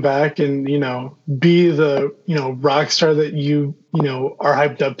come back and be the rock star that you are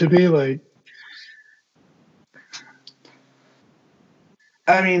hyped up to be? Like,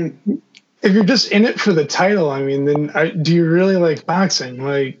 I mean, if you're just in it for the title, I mean, then do you really like boxing?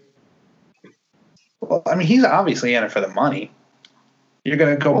 Like, well, I mean, he's obviously in it for the money. You're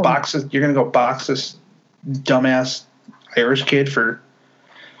gonna go box this dumbass Irish kid for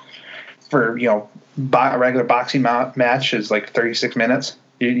a regular boxing match is like 36 minutes.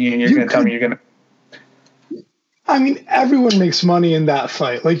 You're gonna tell me you're gonna. I mean, everyone makes money in that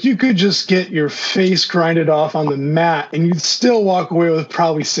fight. Like, you could just get your face grinded off on the mat and you'd still walk away with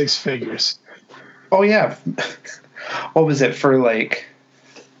probably six figures. Oh, yeah. What was it for, what's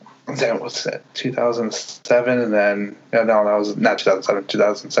that, 2007? And then, no, that was not 2007,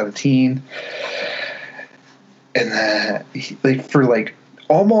 2017. And then,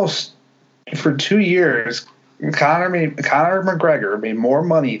 almost for 2 years, Conor McGregor made more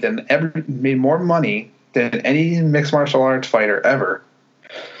money than any mixed martial arts fighter ever.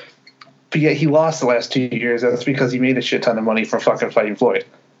 But yet he lost the last 2 years. That's because he made a shit ton of money from fucking fighting Floyd.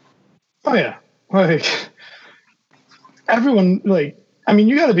 Oh yeah. Everyone, I mean,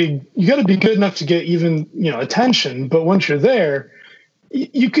 you gotta be good enough to get even, attention. But once you're there,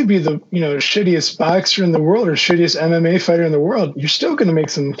 you could be the, shittiest boxer in the world or shittiest MMA fighter in the world. You're still going to make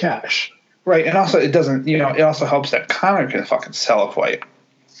some cash. Right, and also it doesn't, it also helps that Conor can fucking sell a fight.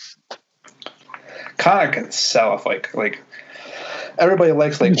 Conor can sell a fight. Like, everybody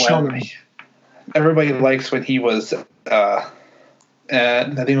likes, like, everybody likes when he was, I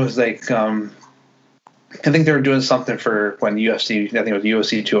think it was, like, I think they were doing something for when UFC, I think it was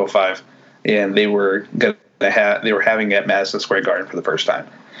UFC 205, and they were having it at Madison Square Garden for the first time.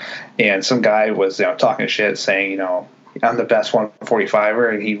 And some guy was, talking shit, saying, I'm the best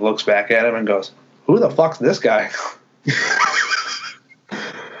 145er, and he looks back at him and goes, "Who the fuck's this guy?"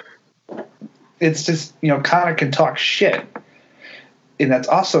 It's just, Conor can talk shit. And that's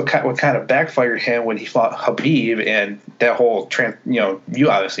also what kind of backfired him when he fought Khabib, and that whole you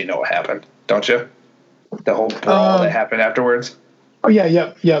obviously know what happened, don't you? The whole brawl that happened afterwards. Oh yeah,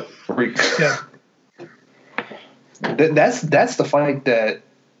 yep. Yeah. That's the fight that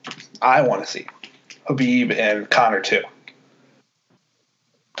I want to see. Khabib and Conor too.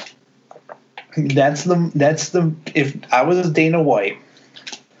 That's the if I was Dana White,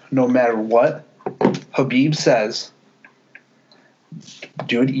 no matter what Khabib says,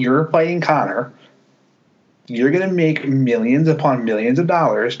 dude, you're fighting Conor. You're gonna make millions upon millions of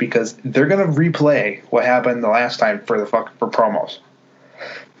dollars because they're gonna replay what happened the last time for promos.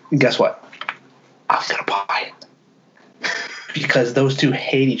 And guess what? I'm gonna buy it because those two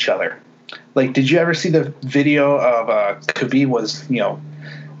hate each other. Like, did you ever see the video of Khabib was,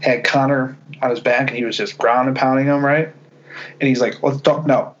 had Conor on his back and he was just ground and pounding him, right? And he's like, let's talk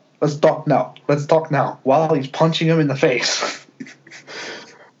now, while he's punching him in the face.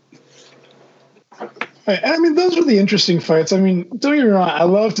 I mean, those are the interesting fights. I mean, don't get me wrong, I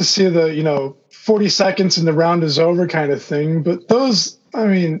love to see the, 40 seconds and the round is over kind of thing, but those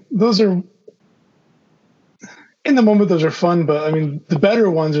are, in the moment, those are fun, but I mean, the better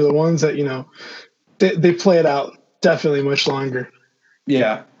ones are the ones that, they play it out definitely much longer.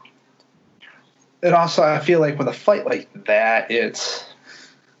 Yeah. And also, I feel like with a fight like that, it's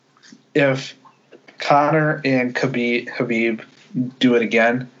if Conor and Khabib do it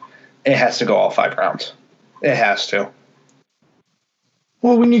again, it has to go all 5 rounds. It has to.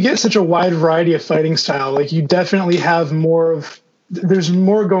 Well, when you get such a wide variety of fighting style, like you definitely have there's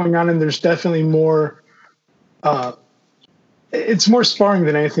more going on, and there's definitely more. It's more sparring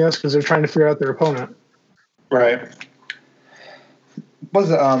than anything else because they're trying to figure out their opponent. Right. Was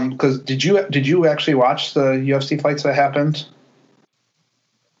because did you actually watch the UFC fights that happened?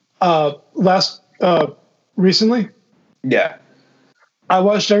 Recently? Yeah. I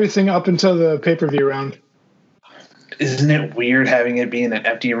watched everything up until the pay-per-view round. Isn't it weird having it be in an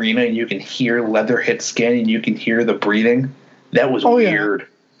empty arena and you can hear leather hit skin and you can hear the breathing? That was weird. Yeah.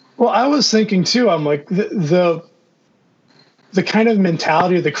 Well, I was thinking too. I'm like the kind of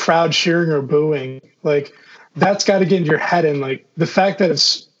mentality of the crowd cheering or booing, like that's got to get in your head, and like the fact that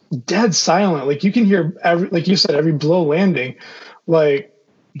it's dead silent, like you can hear like you said, every blow landing, like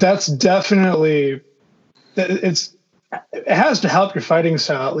that's definitely it has to help your fighting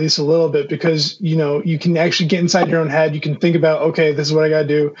style at least a little bit, because you can actually get inside your own head. You can think about, okay, this is what I got to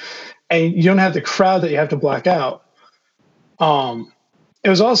do, and you don't have the crowd that you have to black out. It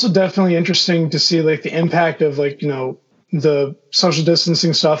was also definitely interesting to see like the impact of like the social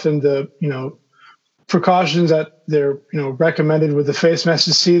distancing stuff and the precautions that they're recommended with the face masks,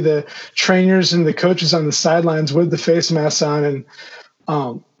 to see the trainers and the coaches on the sidelines with the face masks on, and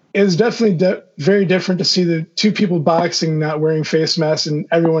it was definitely very different to see the two people boxing not wearing face masks and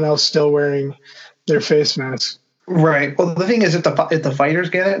everyone else still wearing their face masks. Right. Well, the thing is, if the fighters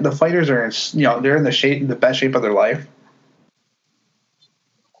get it, the fighters are they're in the best shape of their life.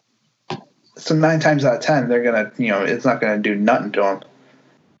 So 9 times out of 10, they're gonna it's not gonna do nothing to them.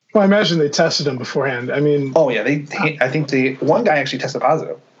 Well, I imagine they tested them beforehand. I mean, oh yeah, I think one guy actually tested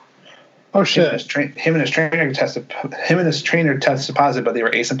positive. Oh shit! Him and his trainer tested positive, but they were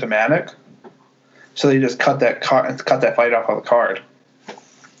asymptomatic, so they just cut that fight off of the card.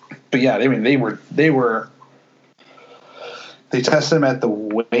 But yeah, I mean they tested him at the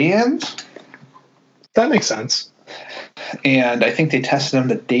weigh-ins. That makes sense. And I think they tested him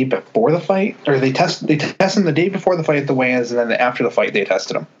the day before the fight, or they tested him the day before the fight at the weigh-ins, and then after the fight they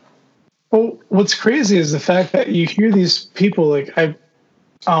tested him. Well, what's crazy is the fact that you hear these people like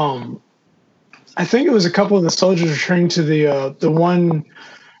I think it was a couple of the soldiers returning to the one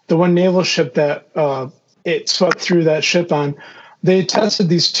naval ship that it swept through that ship on. They tested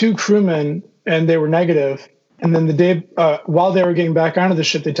these 2 crewmen and they were negative. And then the day while they were getting back onto the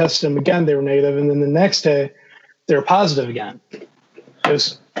ship, they tested them again. They were negative, and then the next day they were positive again.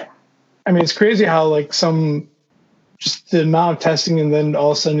 It's crazy how like just the amount of testing, and then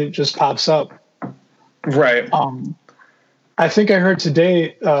all of a sudden it just pops up. Right. I think I heard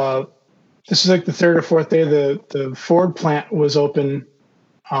today. this is like the third or fourth day the Ford plant was open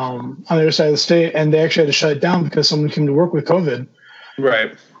on the other side of the state, and they actually had to shut it down because someone came to work with COVID.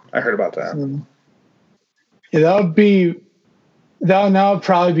 Right. I heard about that. Yeah, that would now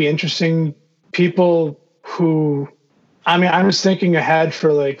probably be interesting. People who, I mean, I'm just thinking ahead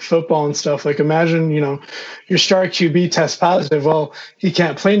for like football and stuff. Like, imagine, your star QB tests positive. Well, he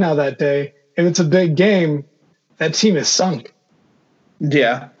can't play now that day. If it's a big game, that team is sunk.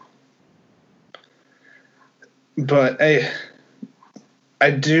 Yeah. But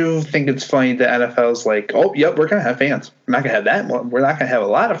I do think it's funny that NFL's like, oh, yep, we're going to have fans. We're not going to have that. We're not going to have a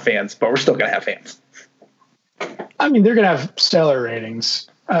lot of fans, but we're still going to have fans. I mean, they're going to have stellar ratings.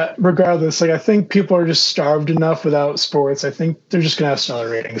 Regardless, like, I think people are just starved enough without sports. I think they're just going to have stellar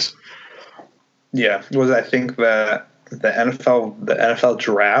ratings. Yeah. I think that the NFL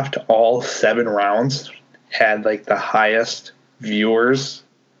draft, all 7 rounds, had like the highest viewers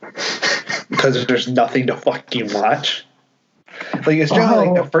because there's nothing to fucking watch. Like it's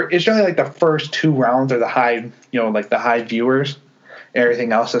generally like the first 2 rounds are the high, like the high viewers.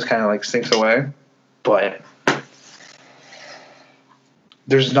 Everything else just kind of like sinks away. But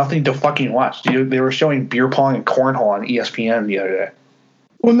there's nothing to fucking watch. They were showing beer pong and cornhole on ESPN the other day.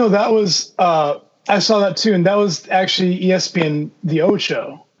 Well, no, that was I saw that too, and that was actually ESPN the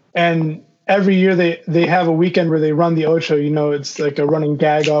Ocho. And every year they have a weekend where they run the Ocho. It's like a running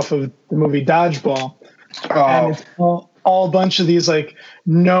gag off of the movie Dodgeball. Oh. And it's all a bunch of these like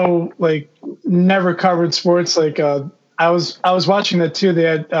never covered sports. Like I was watching that too. They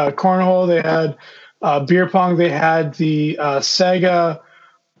had cornhole, they had beer pong, they had the Sega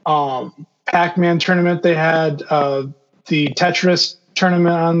Pac-Man tournament, they had the Tetris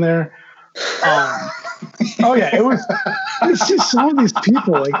tournament on there. Oh yeah, it's just some of these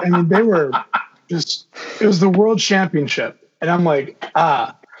people. Like, I mean, they were just. It was the world championship, and I'm like,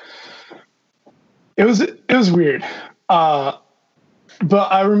 It was weird. But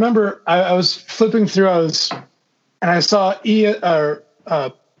I remember I was flipping through, and I saw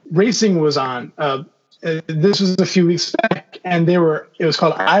racing was on. This was a few weeks back, and it was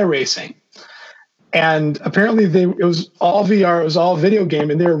called iRacing. And apparently it was all VR, it was all video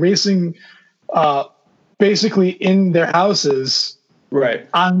game, and they were racing basically in their houses, right,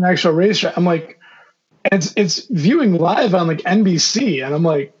 on an actual racetrack. I'm like, it's viewing live on like NBC, and I'm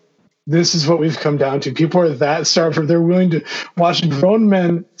like, this is what we've come down to. People are that starved. They're willing to watch grown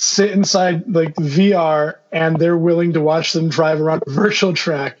men sit inside like VR, and they're willing to watch them drive around a virtual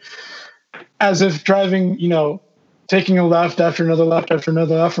track as if driving, taking a left after another left after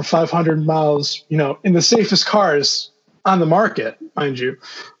another left for 500 miles, in the safest cars on the market, mind you,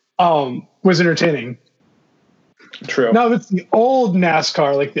 was entertaining. True. Now, if it's the old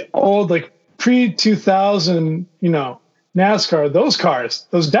NASCAR, like the old, like pre-2000, NASCAR, those cars,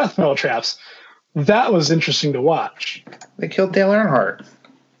 those death metal traps, that was interesting to watch. They killed Dale Earnhardt.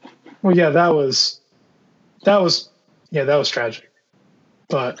 Well, yeah, that was tragic.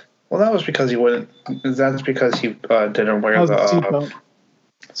 But that was because he wouldn't. That's because he didn't wear the seatbelt.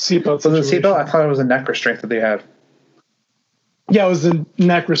 Seatbelt. So the seatbelt, I thought it was a neck restraint that they had. Yeah, it was the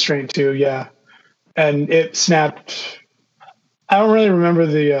neck restraint too. Yeah, and it snapped. I don't really remember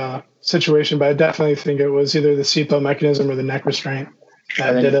the situation, but I definitely think it was either the seatbelt mechanism or the neck restraint.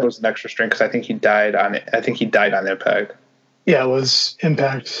 I think it was the neck restraint because I think he died on it. I think he died on impact. Yeah, it was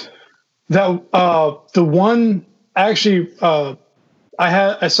impact. That the one actually I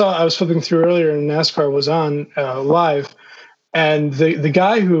was flipping through earlier and NASCAR was on live, and the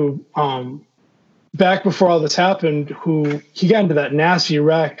guy who back before all this happened, he got into that nasty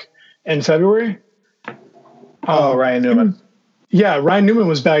wreck in February. Ryan Newman. Ryan Newman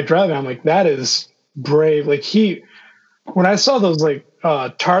was back driving. I'm like, that is brave. Like when I saw those like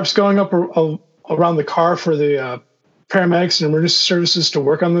tarps going up around the car for the paramedics and emergency services to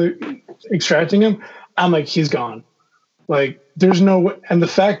work on extracting him, I'm like, he's gone. Like, there's no way. And the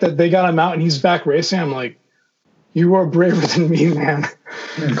fact that they got him out and he's back racing, I'm like, you are braver than me, man.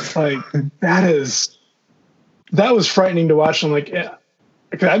 Like, that was frightening to watch. I'm like, yeah.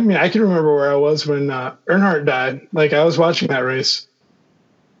 I mean, I can remember where I was when Earnhardt died. Like, I was watching that race.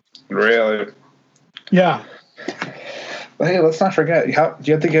 Really? Yeah. But hey, let's not forget. You have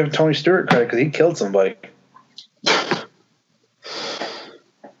to give Tony Stewart credit because he killed somebody.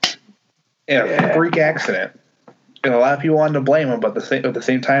 In a freak accident. And a lot of people wanted to blame him, but at the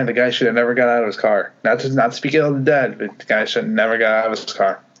same time, the guy should have never got out of his car. Not speaking of the dead, but the guy should have never got out of his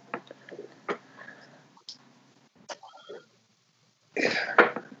car.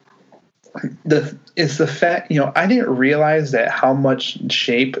 It's the fact, I didn't realize that how much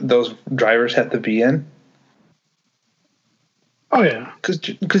shape those drivers have to be in. Oh yeah, because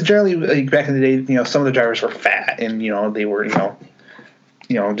generally, like back in the day, some of the drivers were fat, and they were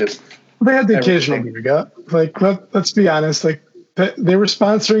just they had the occasional everything. beer gut. Like let's be honest, like they were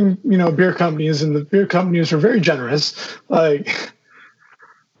sponsoring beer companies, and the beer companies were very generous. Like,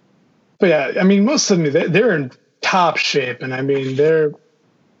 but yeah, I mean, most of them they're in top shape, and I mean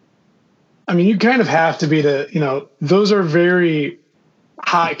you kind of have to be those are very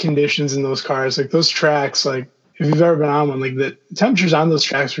hot conditions in those cars. Like those tracks, like if you've ever been on one, like the temperatures on those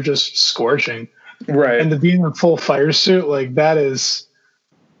tracks are just scorching. Right. And to be in a full fire suit, like that is.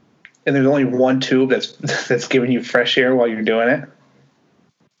 And there's only one tube that's giving you fresh air while you're doing it.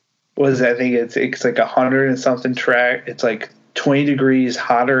 I think it's like 100 and something track. It's like 20 degrees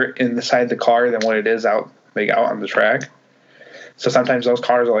hotter inside the car than what it is out on the track. So sometimes those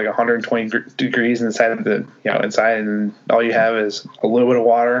cars are like 120 degrees inside of inside, and all you have is a little bit of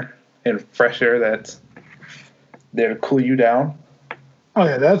water and fresh air that's there to cool you down. Oh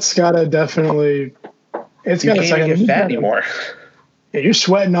yeah, that's gotta definitely. It's you gotta can't even get fat anymore. Yeah, you're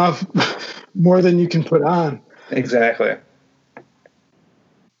sweating off more than you can put on. Exactly.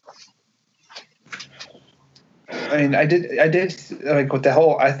 I mean, I did like with the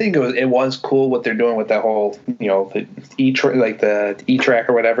whole. I think it was cool what they're doing with that whole, the E-track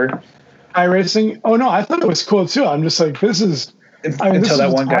or whatever. iRacing. Oh no, I thought it was cool too. I'm just like, this is. Until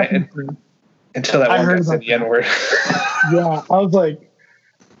that one guy said the N-word. Yeah, I was like,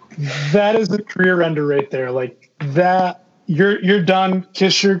 that is a career ender right there. Like that, you're done.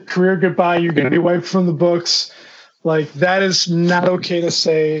 Kiss your career goodbye. You're gonna be wiped from the books. Like that is not okay to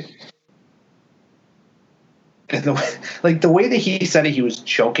say. And the way that he said it, he was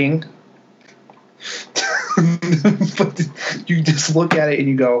joking. But you just look at it and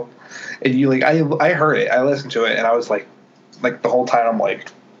you go, and you like, I heard it, I listened to it, and I was like the whole time I'm like,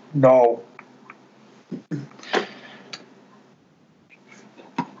 no.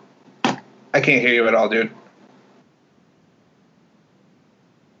 I can't hear you at all, dude.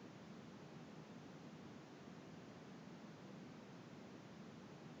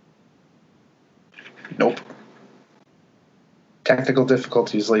 Nope. Technical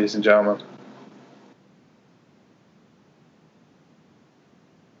difficulties, ladies and gentlemen.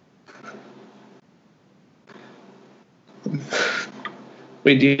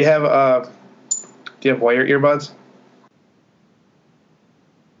 Wait, do you have wire earbuds?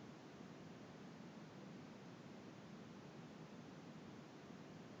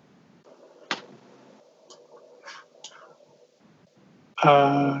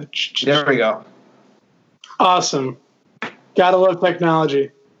 There we go. Awesome. Gotta love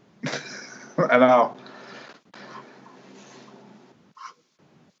technology. I know.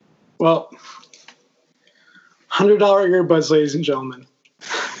 Well, $100 earbuds, ladies and gentlemen.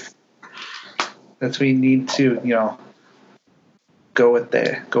 That's what you need to, go with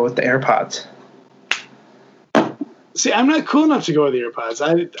the AirPods. See, I'm not cool enough to go with the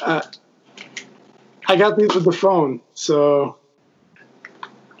AirPods. I got these with the phone, so.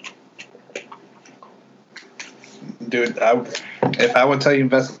 Dude, if I would tell you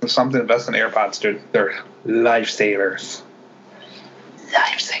invest in something, invest in AirPods, dude. They're lifesavers.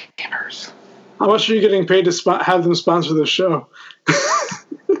 Lifesavers. How much are you getting paid to have them sponsor the show?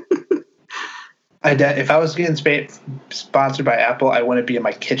 If I was getting sponsored by Apple, I wouldn't be in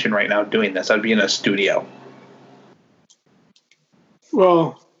my kitchen right now doing this. I'd be in a studio.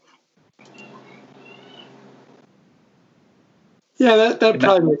 Well, yeah, that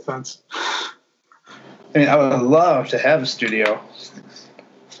probably makes sense. I mean, I would love to have a studio.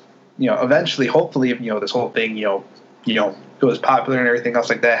 Eventually, hopefully, this whole thing, goes popular and everything else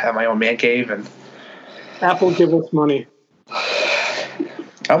like that. Have my own man cave, and Apple give us money.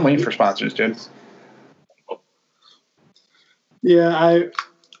 I'm waiting for sponsors, dude. Yeah,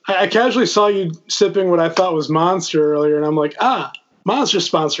 I casually saw you sipping what I thought was Monster earlier, and I'm like, Monster's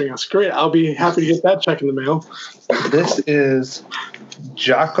sponsoring us. Great, I'll be happy to get that check in the mail. This is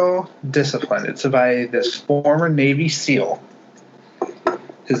Jocko Discipline. It's by this former Navy SEAL.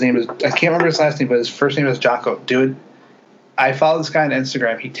 His name is, I can't remember his last name, but his first name is Jocko. Dude, I follow this guy on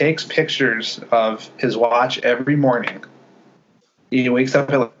Instagram. He takes pictures of his watch every morning. He wakes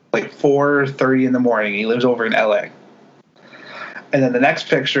up at like 4:30 in the morning. He lives over in LA. And then the next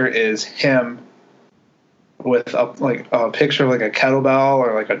picture is him with a picture of like a kettlebell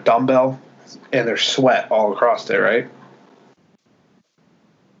or like a dumbbell, and there's sweat all across it, right?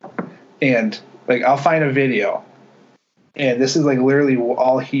 And like I'll find a video, and this is like literally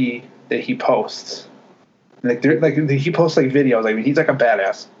all he posts. Like he posts like videos. I mean, he's like a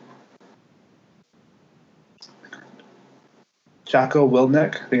badass. Jocko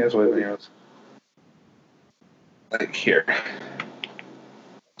Wildnick, I think that's what his name is. Like here.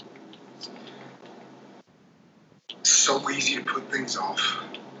 So easy to put things off.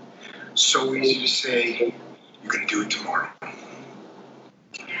 So easy to say, you're going to do it tomorrow.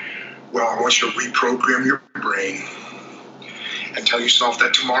 Well, I want you to reprogram your brain and tell yourself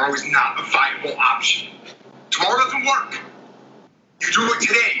that tomorrow is not a viable option. Tomorrow doesn't work. You do it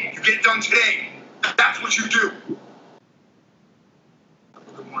today. You get it done today. That's what you do.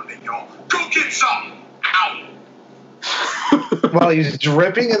 Good Monday, y'all. Go get some. Ow. While he's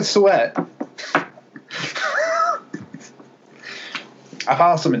dripping in sweat. I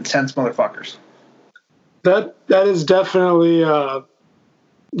follow some intense motherfuckers. That is definitely.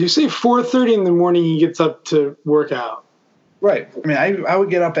 You say 4:30 in the morning he gets up to work out. Right. I mean, I would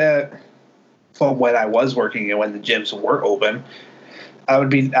get up when I was working and when the gyms were open.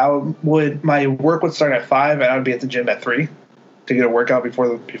 My work would start at 5 and I would be at the gym at 3 to get a workout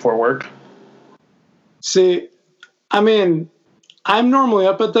before work. See, I mean, I'm normally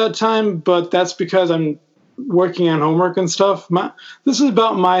up at that time, but that's because I'm working on homework and stuff. This is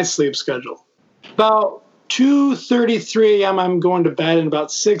about my sleep schedule. About 2:33 a.m. I'm going to bed, and about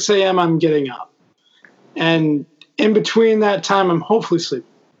 6 a.m. I'm getting up. And in between that time, I'm hopefully sleeping.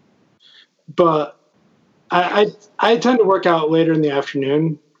 But I tend to work out later in the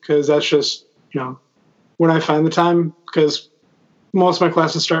afternoon because that's just, when I find the time, because most of my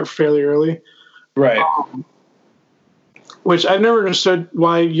classes start fairly early. Right. Which I've never understood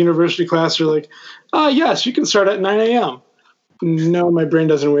why university classes are like, yes, you can start at 9 a.m. No, my brain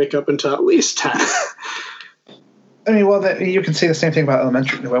doesn't wake up until at least 10. I mean, well, you can say the same thing about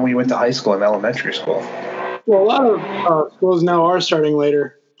elementary when we went to high school and elementary school. Well, a lot of schools now are starting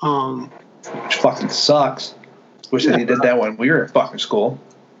later. Which fucking sucks. Wish that you did that when we were in fucking school.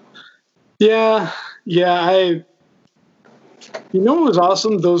 Yeah. You know what was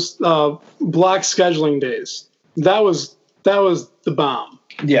awesome? Those block scheduling days. That was the bomb.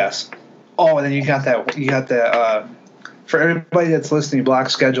 Yes. Oh, and then you got that. For everybody that's listening, block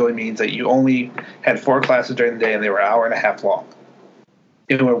scheduling means that you only had 4 classes during the day and they were an hour and a half long.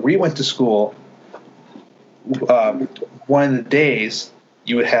 And when we went to school, one of the days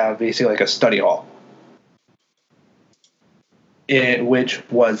you would have basically like a study hall, which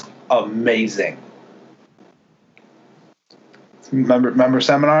was amazing. Remember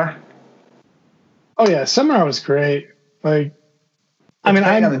seminar? Oh yeah, seminar was great. Like,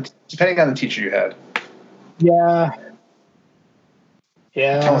 depending on the teacher you had. Yeah.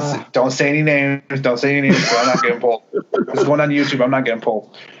 Don't say any names. Don't say any names. I'm not getting pulled. This is going on YouTube. I'm not getting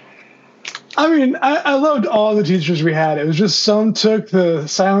pulled. I mean, I loved all the teachers we had. It was just some took the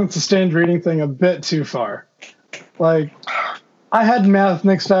silent sustained reading thing a bit too far. Like, I had math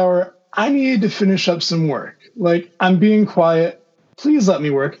next hour. I needed to finish up some work. Like, I'm being quiet. Please let me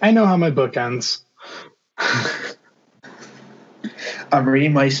work. I know how my book ends. I'm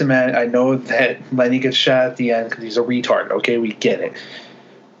reading my cement. I know that Lenny gets shot at the end because he's a retard. Okay, we get it.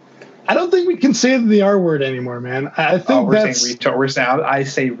 I don't think we can say the R word anymore, man. I think saying retard. I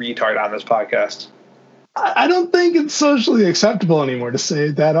say retard on this podcast. I don't think it's socially acceptable anymore to say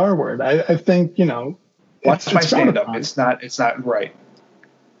that R word. I think, Watch my stand-up. It's not right.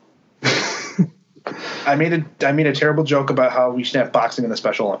 I made a terrible joke about how we should have boxing in the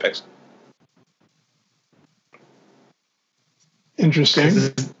Special Olympics.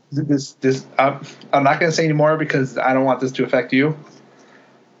 Interesting. I'm not going to say anymore because I don't want this to affect you.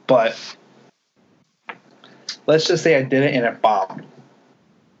 But let's just say I did it and it bombed.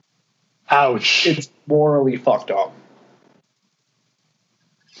 Ouch. It's morally fucked up.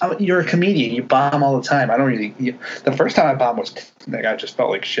 You're a comedian. You bomb all the time. I don't really. The first time I bombed was like I just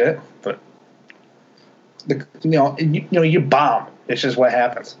felt like shit. But you bomb. It's just what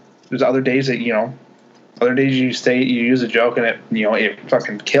happens. There's other days that Other days you use a joke and it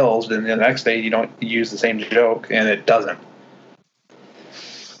fucking kills, and the next day you don't use the same joke and it doesn't.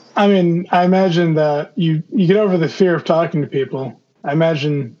 I mean, I imagine that you get over the fear of talking to people. I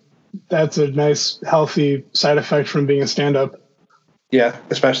imagine that's a nice, healthy side effect from being a stand-up. Yeah,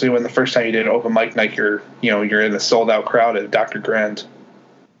 especially when the first time you did an open mic night, you're in a sold-out crowd at Dr. Grand.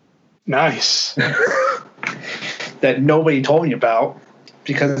 Nice. That nobody told me about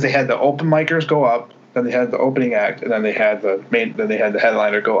because they had the open micers go up. Then they had the opening act, and then they had the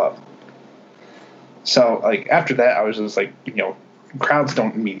headliner go up. So, like, after that, I was just like, crowds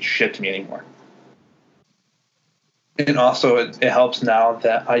don't mean shit to me anymore. And also, it helps now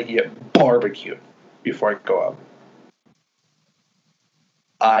that I get barbecued before I go up.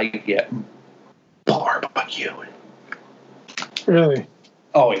 I get barbecued. Really?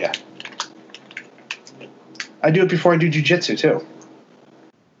 Oh, yeah. I do it before I do jiu-jitsu, too.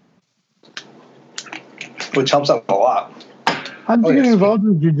 Which helps out a lot. How did you get involved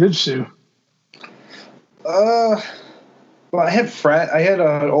in jiu-jitsu? Well, I had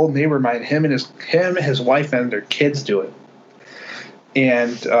an old neighbor of mine. Him, his wife, and their kids do it.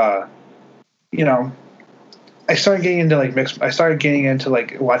 And I started getting into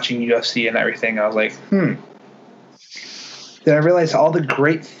watching UFC and everything. I was like, Then I realized all the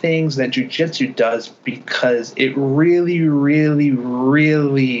great things that jiu-jitsu does because it really, really,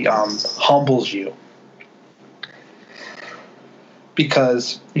 really humbles you.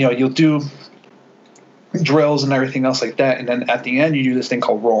 Because you'll do drills and everything else like that, and then at the end you do this thing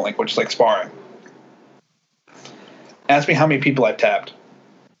called rolling, which is like sparring. Ask me how many people I've tapped.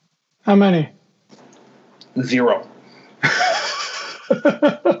 How many? 0.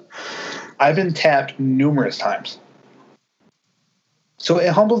 I've been tapped numerous times. So it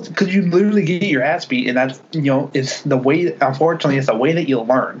humbles because you literally get your ass beat, and that's it's the way. Unfortunately, it's the way that you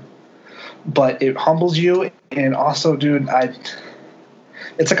learn. But it humbles you, and also, dude,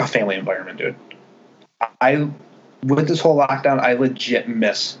 it's like a family environment, dude. With this whole lockdown, I legit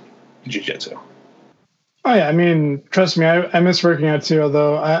miss jiu-jitsu. Oh yeah, I mean, trust me, I miss working out too.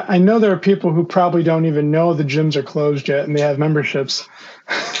 Although I know there are people who probably don't even know the gyms are closed yet, and they have memberships.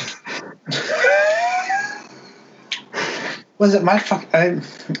 Was it my fuck?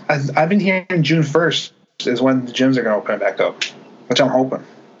 I've been hearing June 1st is when the gyms are going to open back up, which I'm hoping.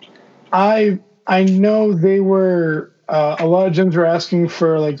 I know they were a lot of gyms were asking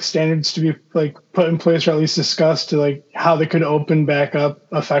for like standards to be like put in place or at least discussed to like how they could open back up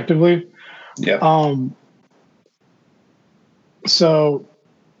effectively. Yeah. So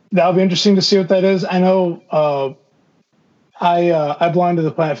that'll be interesting to see what that is. I know I belong to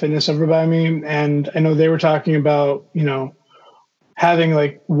the Planet Fitness over by me, and I know they were talking about having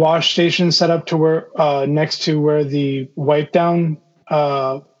like wash stations set up to where next to where the wipe down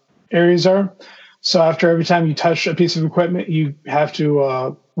areas are. So after every time you touch a piece of equipment, you have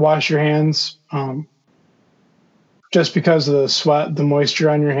to wash your hands, just because of the sweat, the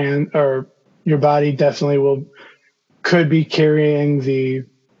moisture on your hand or your body definitely could be carrying the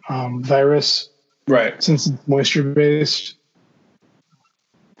virus, right? Since it's moisture based.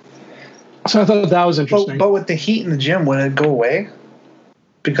 So I thought that was interesting. But with the heat in the gym, would it go away?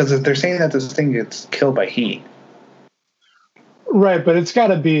 Because if they're saying that this thing gets killed by heat, right? But it's got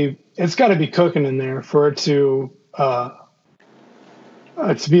to be cooking in there for it to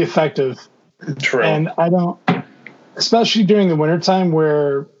be effective. True. And I don't, especially during the wintertime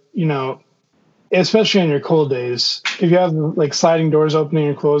where especially on your cold days, if you have like sliding doors opening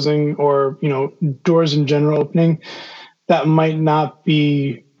and closing, or doors in general opening, that might not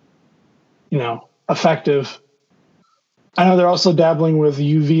be effective. I know they're also dabbling with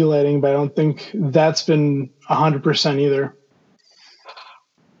UV lighting, but I don't think that's been 100% either.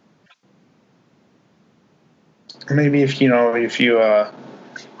 Maybe if you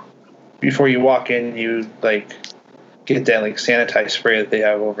before you walk in, you like get that like sanitized spray that they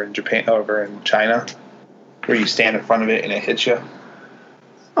have over in China, where you stand in front of it and it hits you.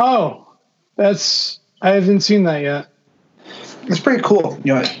 Oh, I haven't seen that yet. It's pretty cool.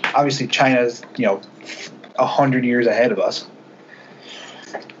 Obviously China's 100 years ahead of us.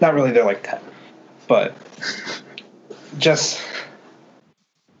 Not really, they're like 10, but just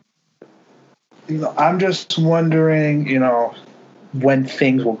I'm just wondering, when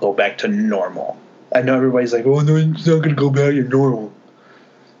things will go back to normal. I know everybody's like, "Oh no, it's not going to go back to normal."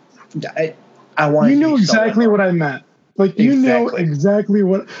 I want. You know exactly what I meant. Like you know exactly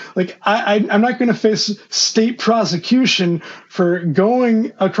what. Like I'm not going to face state prosecution for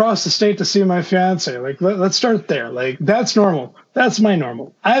going across the state to see my fiance. Like let's start there. Like that's normal. That's my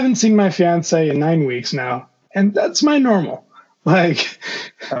normal. I haven't seen my fiance in 9 weeks now, and that's my normal. Like,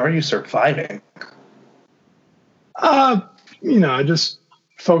 how are you surviving? I just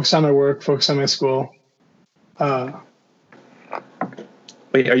focus on my work, focus on my school. Wait,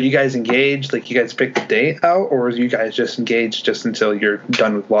 are you guys engaged? Like, you guys picked the date out, or are you guys just engaged just until you're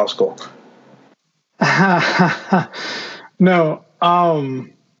done with law school? No.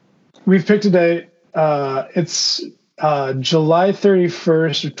 We've picked a date. It's July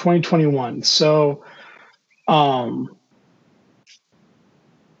 31st of 2021. So,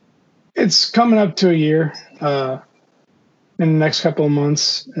 it's coming up to a year in the next couple of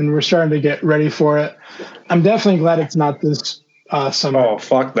months, and we're starting to get ready for it. I'm definitely glad it's not this summer. Oh,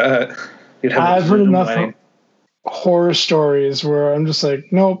 fuck that. I've heard enough horror stories where I'm just like,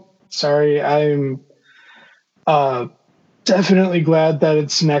 nope, sorry. I'm definitely glad that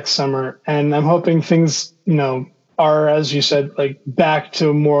it's next summer, and I'm hoping things, are, as you said, like back to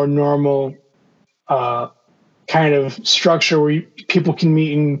a more normal kind of structure where people can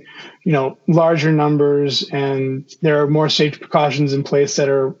meet in, larger numbers, and there are more safety precautions in place that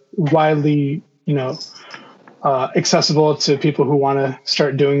are widely, accessible to people who want to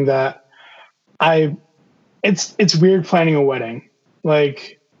start doing that. It's weird planning a wedding.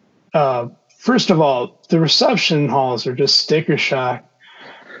 Like, first of all, the reception halls are just sticker shock.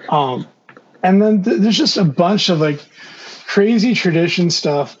 And then there's just a bunch of like crazy tradition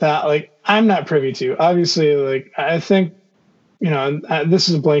stuff that like I'm not privy to. Obviously, like I think, this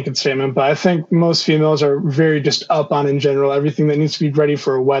is a blanket statement, but I think most females are very just up on in general everything that needs to be ready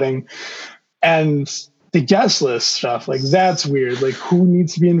for a wedding. And the guest list stuff, like that's weird. Like who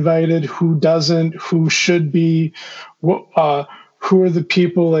needs to be invited, who doesn't, who should be, who are the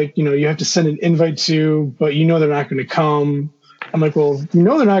people like, you have to send an invite to, but they're not going to come. I'm like, well,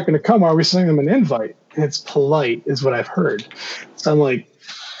 they're not going to come. Why are we sending them an invite? And it's polite is what I've heard. So I'm like,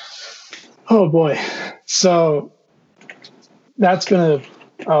 oh boy. So that's been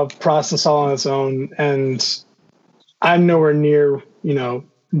a process all on its own. And I'm nowhere near,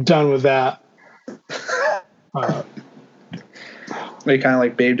 done with that. Are you kind of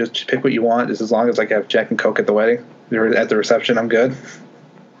like, babe, just pick what you want, just as long as like I have Jack and Coke at the wedding, at the reception, I'm good?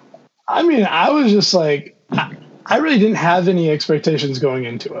 I mean, I was just like, I really didn't have any expectations going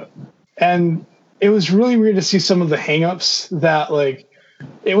into it. And it was really weird to see some of the hangups that like,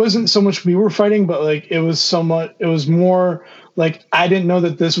 it wasn't so much we were fighting, but like, it was more like, I didn't know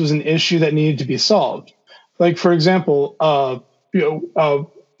that this was an issue that needed to be solved. Like, for example,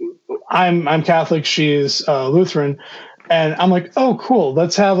 I'm Catholic, she's Lutheran. And I'm like, oh, cool.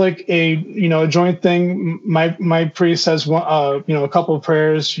 Let's have like a joint thing. My priest says a couple of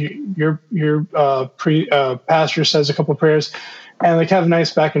prayers. Your pastor says a couple of prayers, and like have a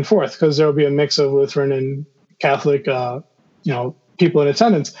nice back and forth because there will be a mix of Lutheran and Catholic, people in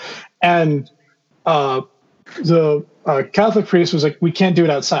attendance. And the Catholic priest was like, we can't do it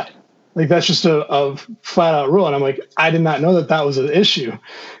outside. Like that's just a flat out rule. And I'm like, I did not know that was an issue.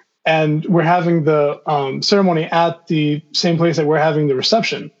 And we're having the ceremony at the same place that we're having the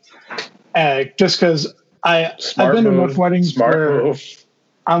reception. Just because I've been to enough weddings where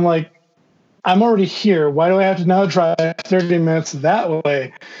I'm like, I'm already here. Why do I have to now drive 30 minutes that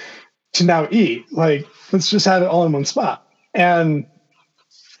way to now eat? Like, let's just have it all in one spot. And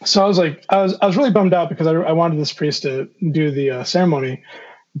so I was like, I was really bummed out because I wanted this priest to do the ceremony,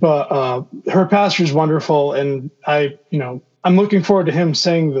 but her pastor's wonderful, and I'm looking forward to him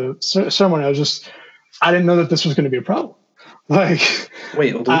saying the sermon. I didn't know that this was going to be a problem. Like,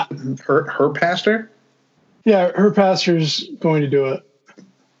 wait, her pastor? Yeah, her pastor's going to do it.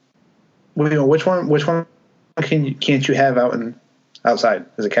 Well, which one can't you have outside?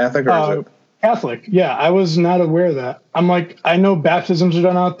 Is it Catholic or is it Catholic? Yeah, I was not aware of that. I'm like, I know baptisms are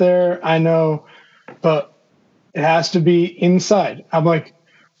done out there. I know, but it has to be inside. I'm like,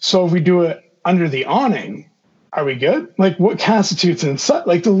 so if we do it under the awning, are we good? Like, what constitutes inside?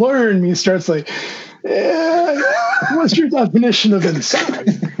 Like, the lawyer in me starts like, what's your definition of inside?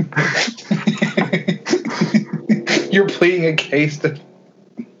 You're pleading a case to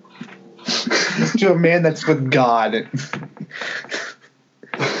a man that's with God.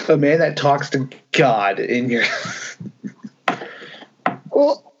 A man that talks to God in your...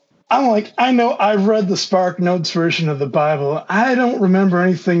 Well, I'm like, I know I've read the Spark Notes version of the Bible. I don't remember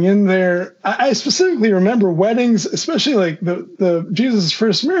anything in there. I specifically remember weddings, especially like the Jesus'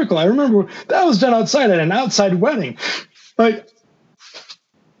 first miracle. I remember that was done outside at an outside wedding. Like,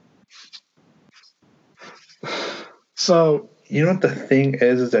 so... You know what the thing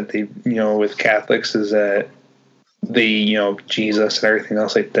is that they, with Catholics is that they, Jesus and everything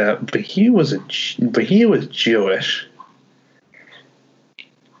else like that, but he was Jewish.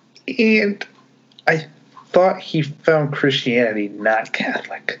 And I thought he found Christianity not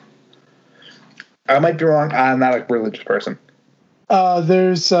Catholic. I might be wrong. I'm not a religious person.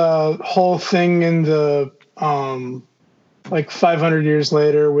 There's a whole thing in the 500 years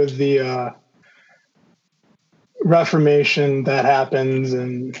later with the Reformation that happens,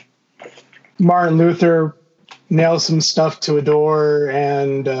 and Martin Luther nails some stuff to a door,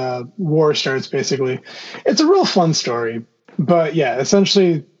 and war starts. Basically, it's a real fun story. But yeah,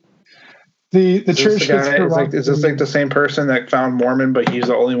 essentially. The church gets corrupt. Is this like the same person that found Mormon, but he's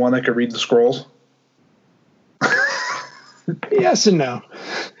the only one that could read the scrolls? Yes and no.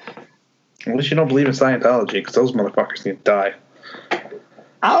 At least you don't believe in Scientology, because those motherfuckers need to die.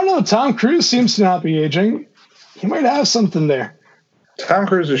 I don't know. Tom Cruise seems to not be aging. He might have something there. Tom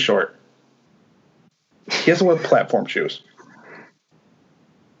Cruise is short. He has to wear platform shoes.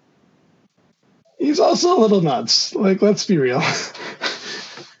 He's also a little nuts. Like, let's be real.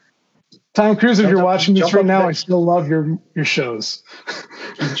 Tom Cruise, if you're watching this right now, I still love your shows.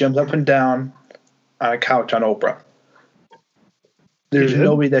 He jumps up and down on a couch on Oprah. There's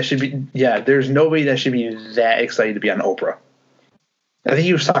nobody that should be. Yeah, there's nobody that should be that excited to be on Oprah. I think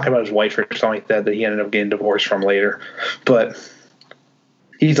he was talking about his wife or something like that he ended up getting divorced from later, but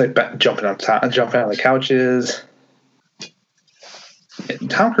he's like jumping out of the couches.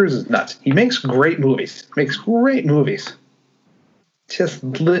 Tom Cruise is nuts. He makes great movies. He's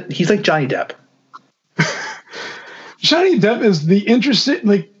like Johnny Depp. Johnny Depp is the interesting.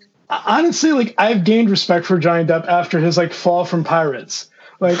 Like, honestly, like I've gained respect for Johnny Depp after his like fall from Pirates.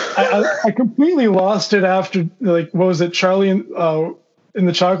 Like I completely lost it after like what was it, Charlie in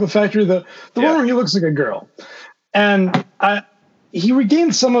the Chocolate Factory, the one where he looks like a girl, and he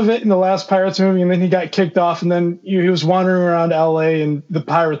regained some of it in the last Pirates movie, and then he got kicked off, and then he was wandering around L.A. in the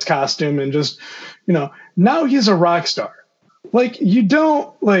Pirates costume, and just now he's a rock star. Like you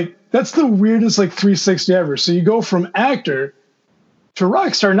don't like that's the weirdest like 360 ever. So you go from actor to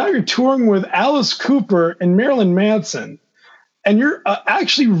rock star. Now you're touring with Alice Cooper and Marilyn Manson. And you're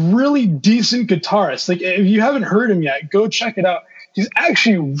actually really decent guitarist. Like if you haven't heard him yet, go check it out. He's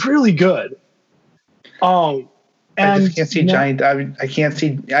actually really good. And I just can't see Johnny. I can't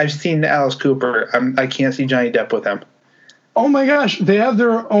see. I've seen Alice Cooper. I can't see Johnny Depp with him. Oh my gosh, they have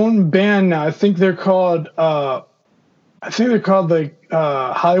their own band now. I think they're called. Like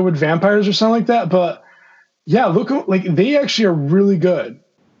Hollywood Vampires or something like that. But yeah, look, like they actually are really good.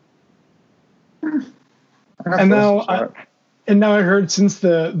 And now I heard since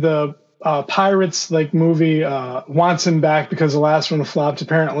the Pirates like movie wants him back because the last one flopped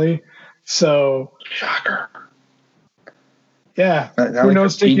apparently. So shocker. Yeah, who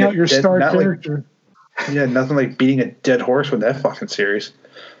knows taking out your star character? Yeah, nothing like beating a dead horse with that fucking series.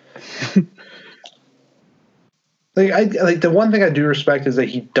 Like the one thing I do respect is that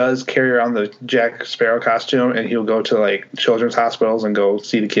he does carry around the Jack Sparrow costume, and he'll go to like children's hospitals and go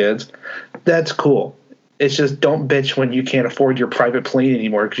see the kids. That's cool. It's just don't bitch when you can't afford your private plane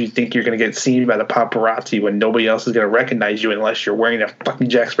anymore because you think you're going to get seen by the paparazzi when nobody else is going to recognize you unless you're wearing a fucking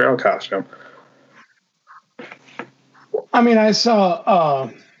Jack Sparrow costume. I mean, I saw.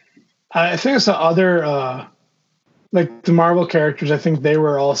 I think I saw other like the Marvel characters. I think they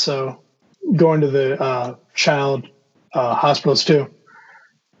were also going to the child hospitals too.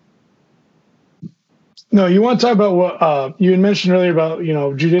 No, you want to talk about what you had mentioned earlier about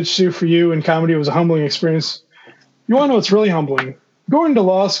jiu-jitsu for you and comedy was a humbling experience. You want to know what's really humbling? Going to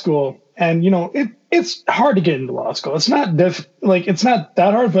law school, and it's hard to get into law school. It's not it's not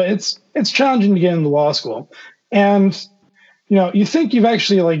that hard, but it's challenging to get into law school. And you think you've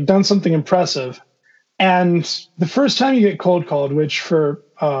actually like done something impressive, and the first time you get cold called, which for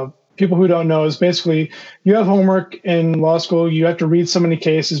people who don't know is basically you have homework in law school. You have to read so many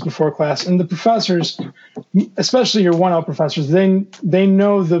cases before class, and the professors, especially your 1L professors, they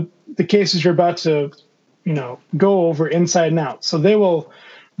know the cases you're about to go over inside and out. So they will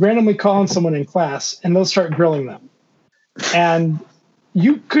randomly call on someone in class, and they'll start grilling them. And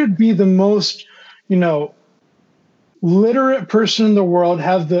you could be the most literate person in the world,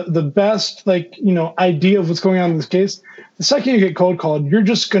 have the best idea of what's going on in this case. The second you get cold called, you're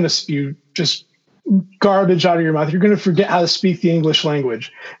just going to spew just garbage out of your mouth. You're going to forget how to speak the English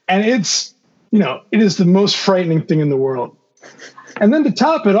language. And it's, it is the most frightening thing in the world. And then to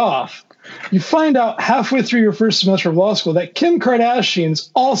top it off, you find out halfway through your first semester of law school that Kim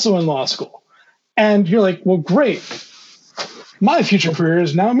Kardashian's also in law school. And you're like, well, great. My future career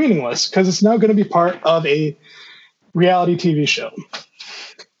is now meaningless because it's now going to be part of a reality TV show.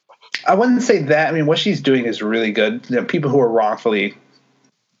 I wouldn't say that. I mean, what she's doing is really good. People who are wrongfully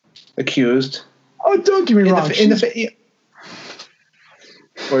accused. Oh, don't get me wrong. What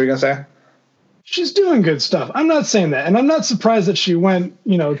were you gonna say? She's doing good stuff. I'm not saying that, and I'm not surprised that she went,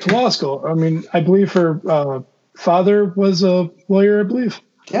 to law school. I mean, I believe her father was a lawyer. I believe.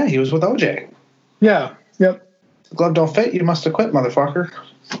 Yeah, he was with OJ. Yeah. Yep. The glove don't fit. You must have quit, motherfucker.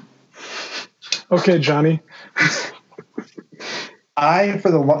 Okay, Johnny.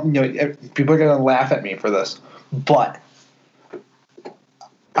 People are gonna laugh at me for this, but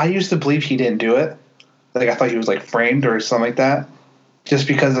I used to believe he didn't do it. Like I thought he was like framed or something like that, just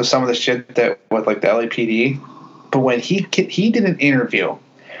because of some of the shit that with like the LAPD. But when he did an interview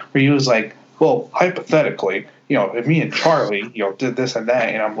where he was like, "Well, hypothetically, if me and Charlie, did this and that,"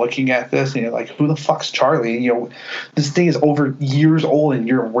 and I'm looking at this, and you're like, "Who the fuck's Charlie?" This thing is over years old,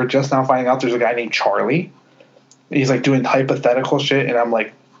 and we're just now finding out there's a guy named Charlie. He's like doing hypothetical shit, and I'm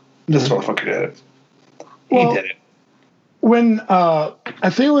like, this motherfucker did it. He did it. When I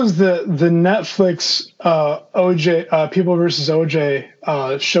think it was the Netflix OJ People versus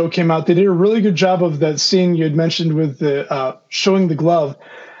OJ show came out, they did a really good job of that scene you had mentioned with the showing the glove.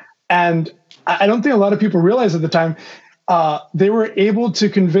 And I don't think a lot of people realized at the time they were able to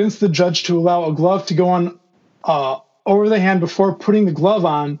convince the judge to allow a glove to go on over the hand before putting the glove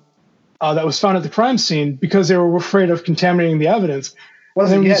on that was found at the crime scene because they were afraid of contaminating the evidence.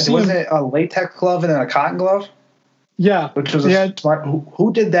 Wasn't it a latex glove and then a cotton glove? Yeah. Which was smart.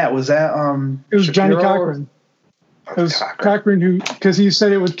 Who did that? Was that it was Johnny Cochran. It was Cochran because he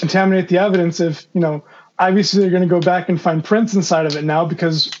said it would contaminate the evidence if, obviously they're going to go back and find prints inside of it now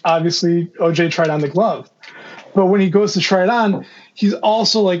because obviously OJ tried on the glove. But when he goes to try it on, he's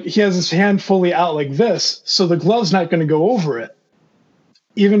also he has his hand fully out like this, so the glove's not going to go over it.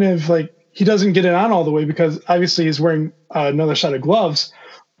 Even if he doesn't get it on all the way because obviously he's wearing another set of gloves,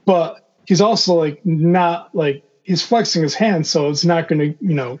 but he's also not he's flexing his hand, so it's not going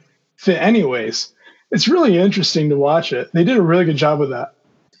to fit anyways. It's really interesting to watch it. They did a really good job with that.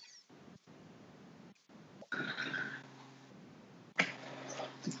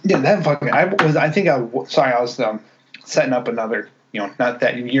 Yeah, that fucking. I was setting up another. Not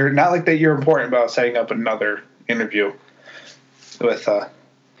that you're important about setting up another interview with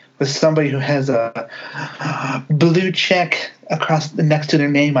somebody who has a blue check next to their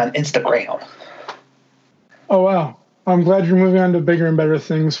name on Instagram. Oh wow! I'm glad you're moving on to bigger and better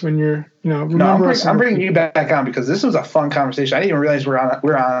things when you're. I'm bringing you back on because this was a fun conversation. I didn't even realize we're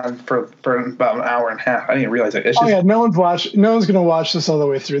on for about an hour and a half. I didn't even realize it. No one's gonna watch this all the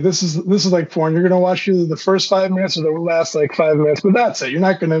way through. This is like porn. You're gonna watch either the first 5 minutes or the last 5 minutes, but that's it. You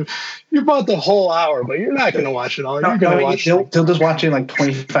bought the whole hour, but you're not gonna watch it all. You're gonna watch. They'll just watching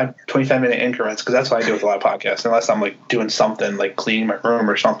 25 minute increments because that's what I do with a lot of podcasts. Unless I'm doing something cleaning my room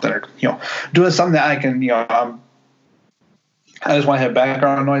or something, or doing something that I can I just want to have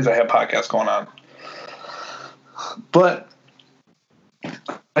background noise. I have podcasts going on. But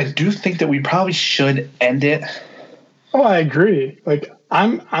I do think that we probably should end it. Oh, I agree.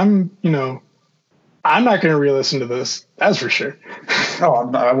 I'm not going to re-listen to this. That's for sure.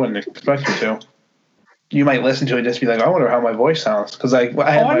 Oh, I wouldn't expect you to. You might listen to it and just be like, I wonder how my voice sounds. Because I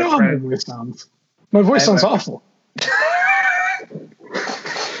know how my voice sounds. My voice sounds awful.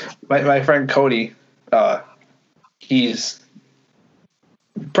 my friend Cody, he's...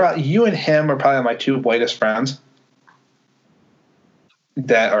 you and him are probably my two whitest friends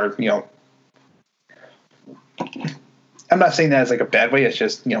that are, I'm not saying that as a bad way. It's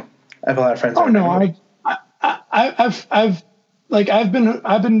just, I have a lot of friends. Oh no, I've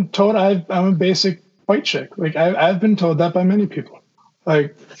been told I'm a basic white chick. I've been told that by many people.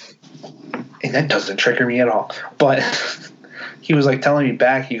 And that doesn't trigger me at all. But he was telling me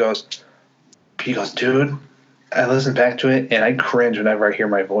back, he goes, dude, I listen back to it and I cringe whenever I hear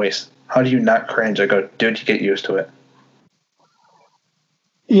my voice. How do you not cringe? I go, dude, you get used to it.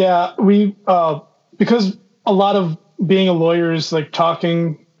 Yeah, we because a lot of being a lawyer is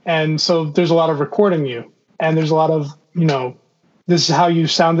talking, and so there's a lot of recording you, and there's a lot of this is how you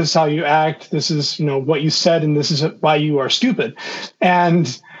sound, this is how you act, this is what you said, and this is why you are stupid,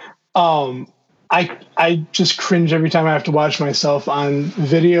 and I just cringe every time I have to watch myself on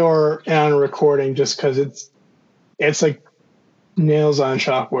video or on a recording, just because it's like nails on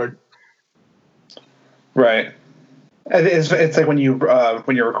chalkboard. Right. It's like when you're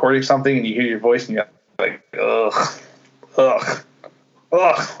recording something and you hear your voice and you're like, ugh.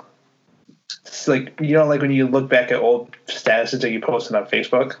 It's when you look back at old statuses that you posted on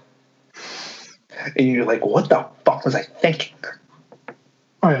Facebook and you're like, what the fuck was I thinking?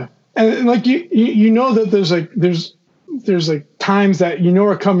 Oh yeah. And you know that there's times that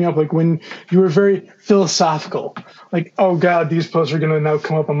are coming up, when you were very philosophical, oh god, these posts are going to now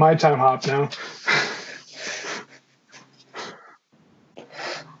come up on my time hop now.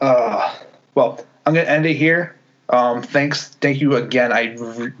 Well, I'm going to end it here. Thank you again.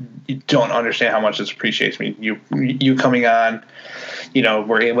 You don't understand how much this appreciates me. You coming on,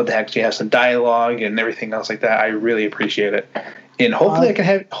 we're able to actually have some dialogue and everything else like that. I really appreciate it. And hopefully I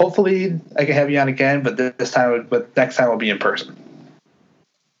can have you on again, but next time will be in person.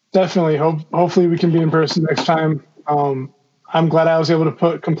 Definitely. Hopefully we can be in person next time. I'm glad I was able to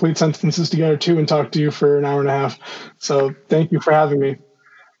put complete sentences together too and talk to you for an hour and a half. So thank you for having me.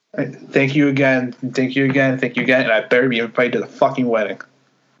 Thank you again. And I better be invited to the fucking wedding.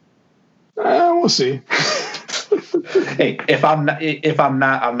 We'll see. Hey, if I'm not,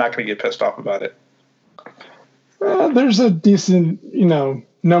 I'm not going to get pissed off about it. There's a decent,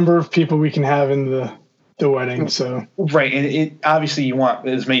 number of people we can have in the wedding. So right, and obviously you want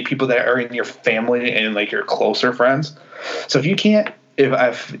as many people that are in your family and your closer friends. So if you can't,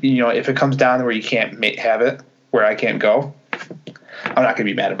 if it comes down to where you can't have it, where I can't go, I'm not going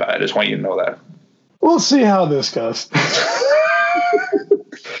to be mad about it. I just want you to know that. We'll see how this goes.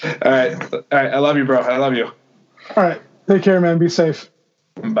 All right. I love you, bro. I love you. All right. Take care, man. Be safe.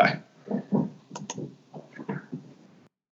 Bye.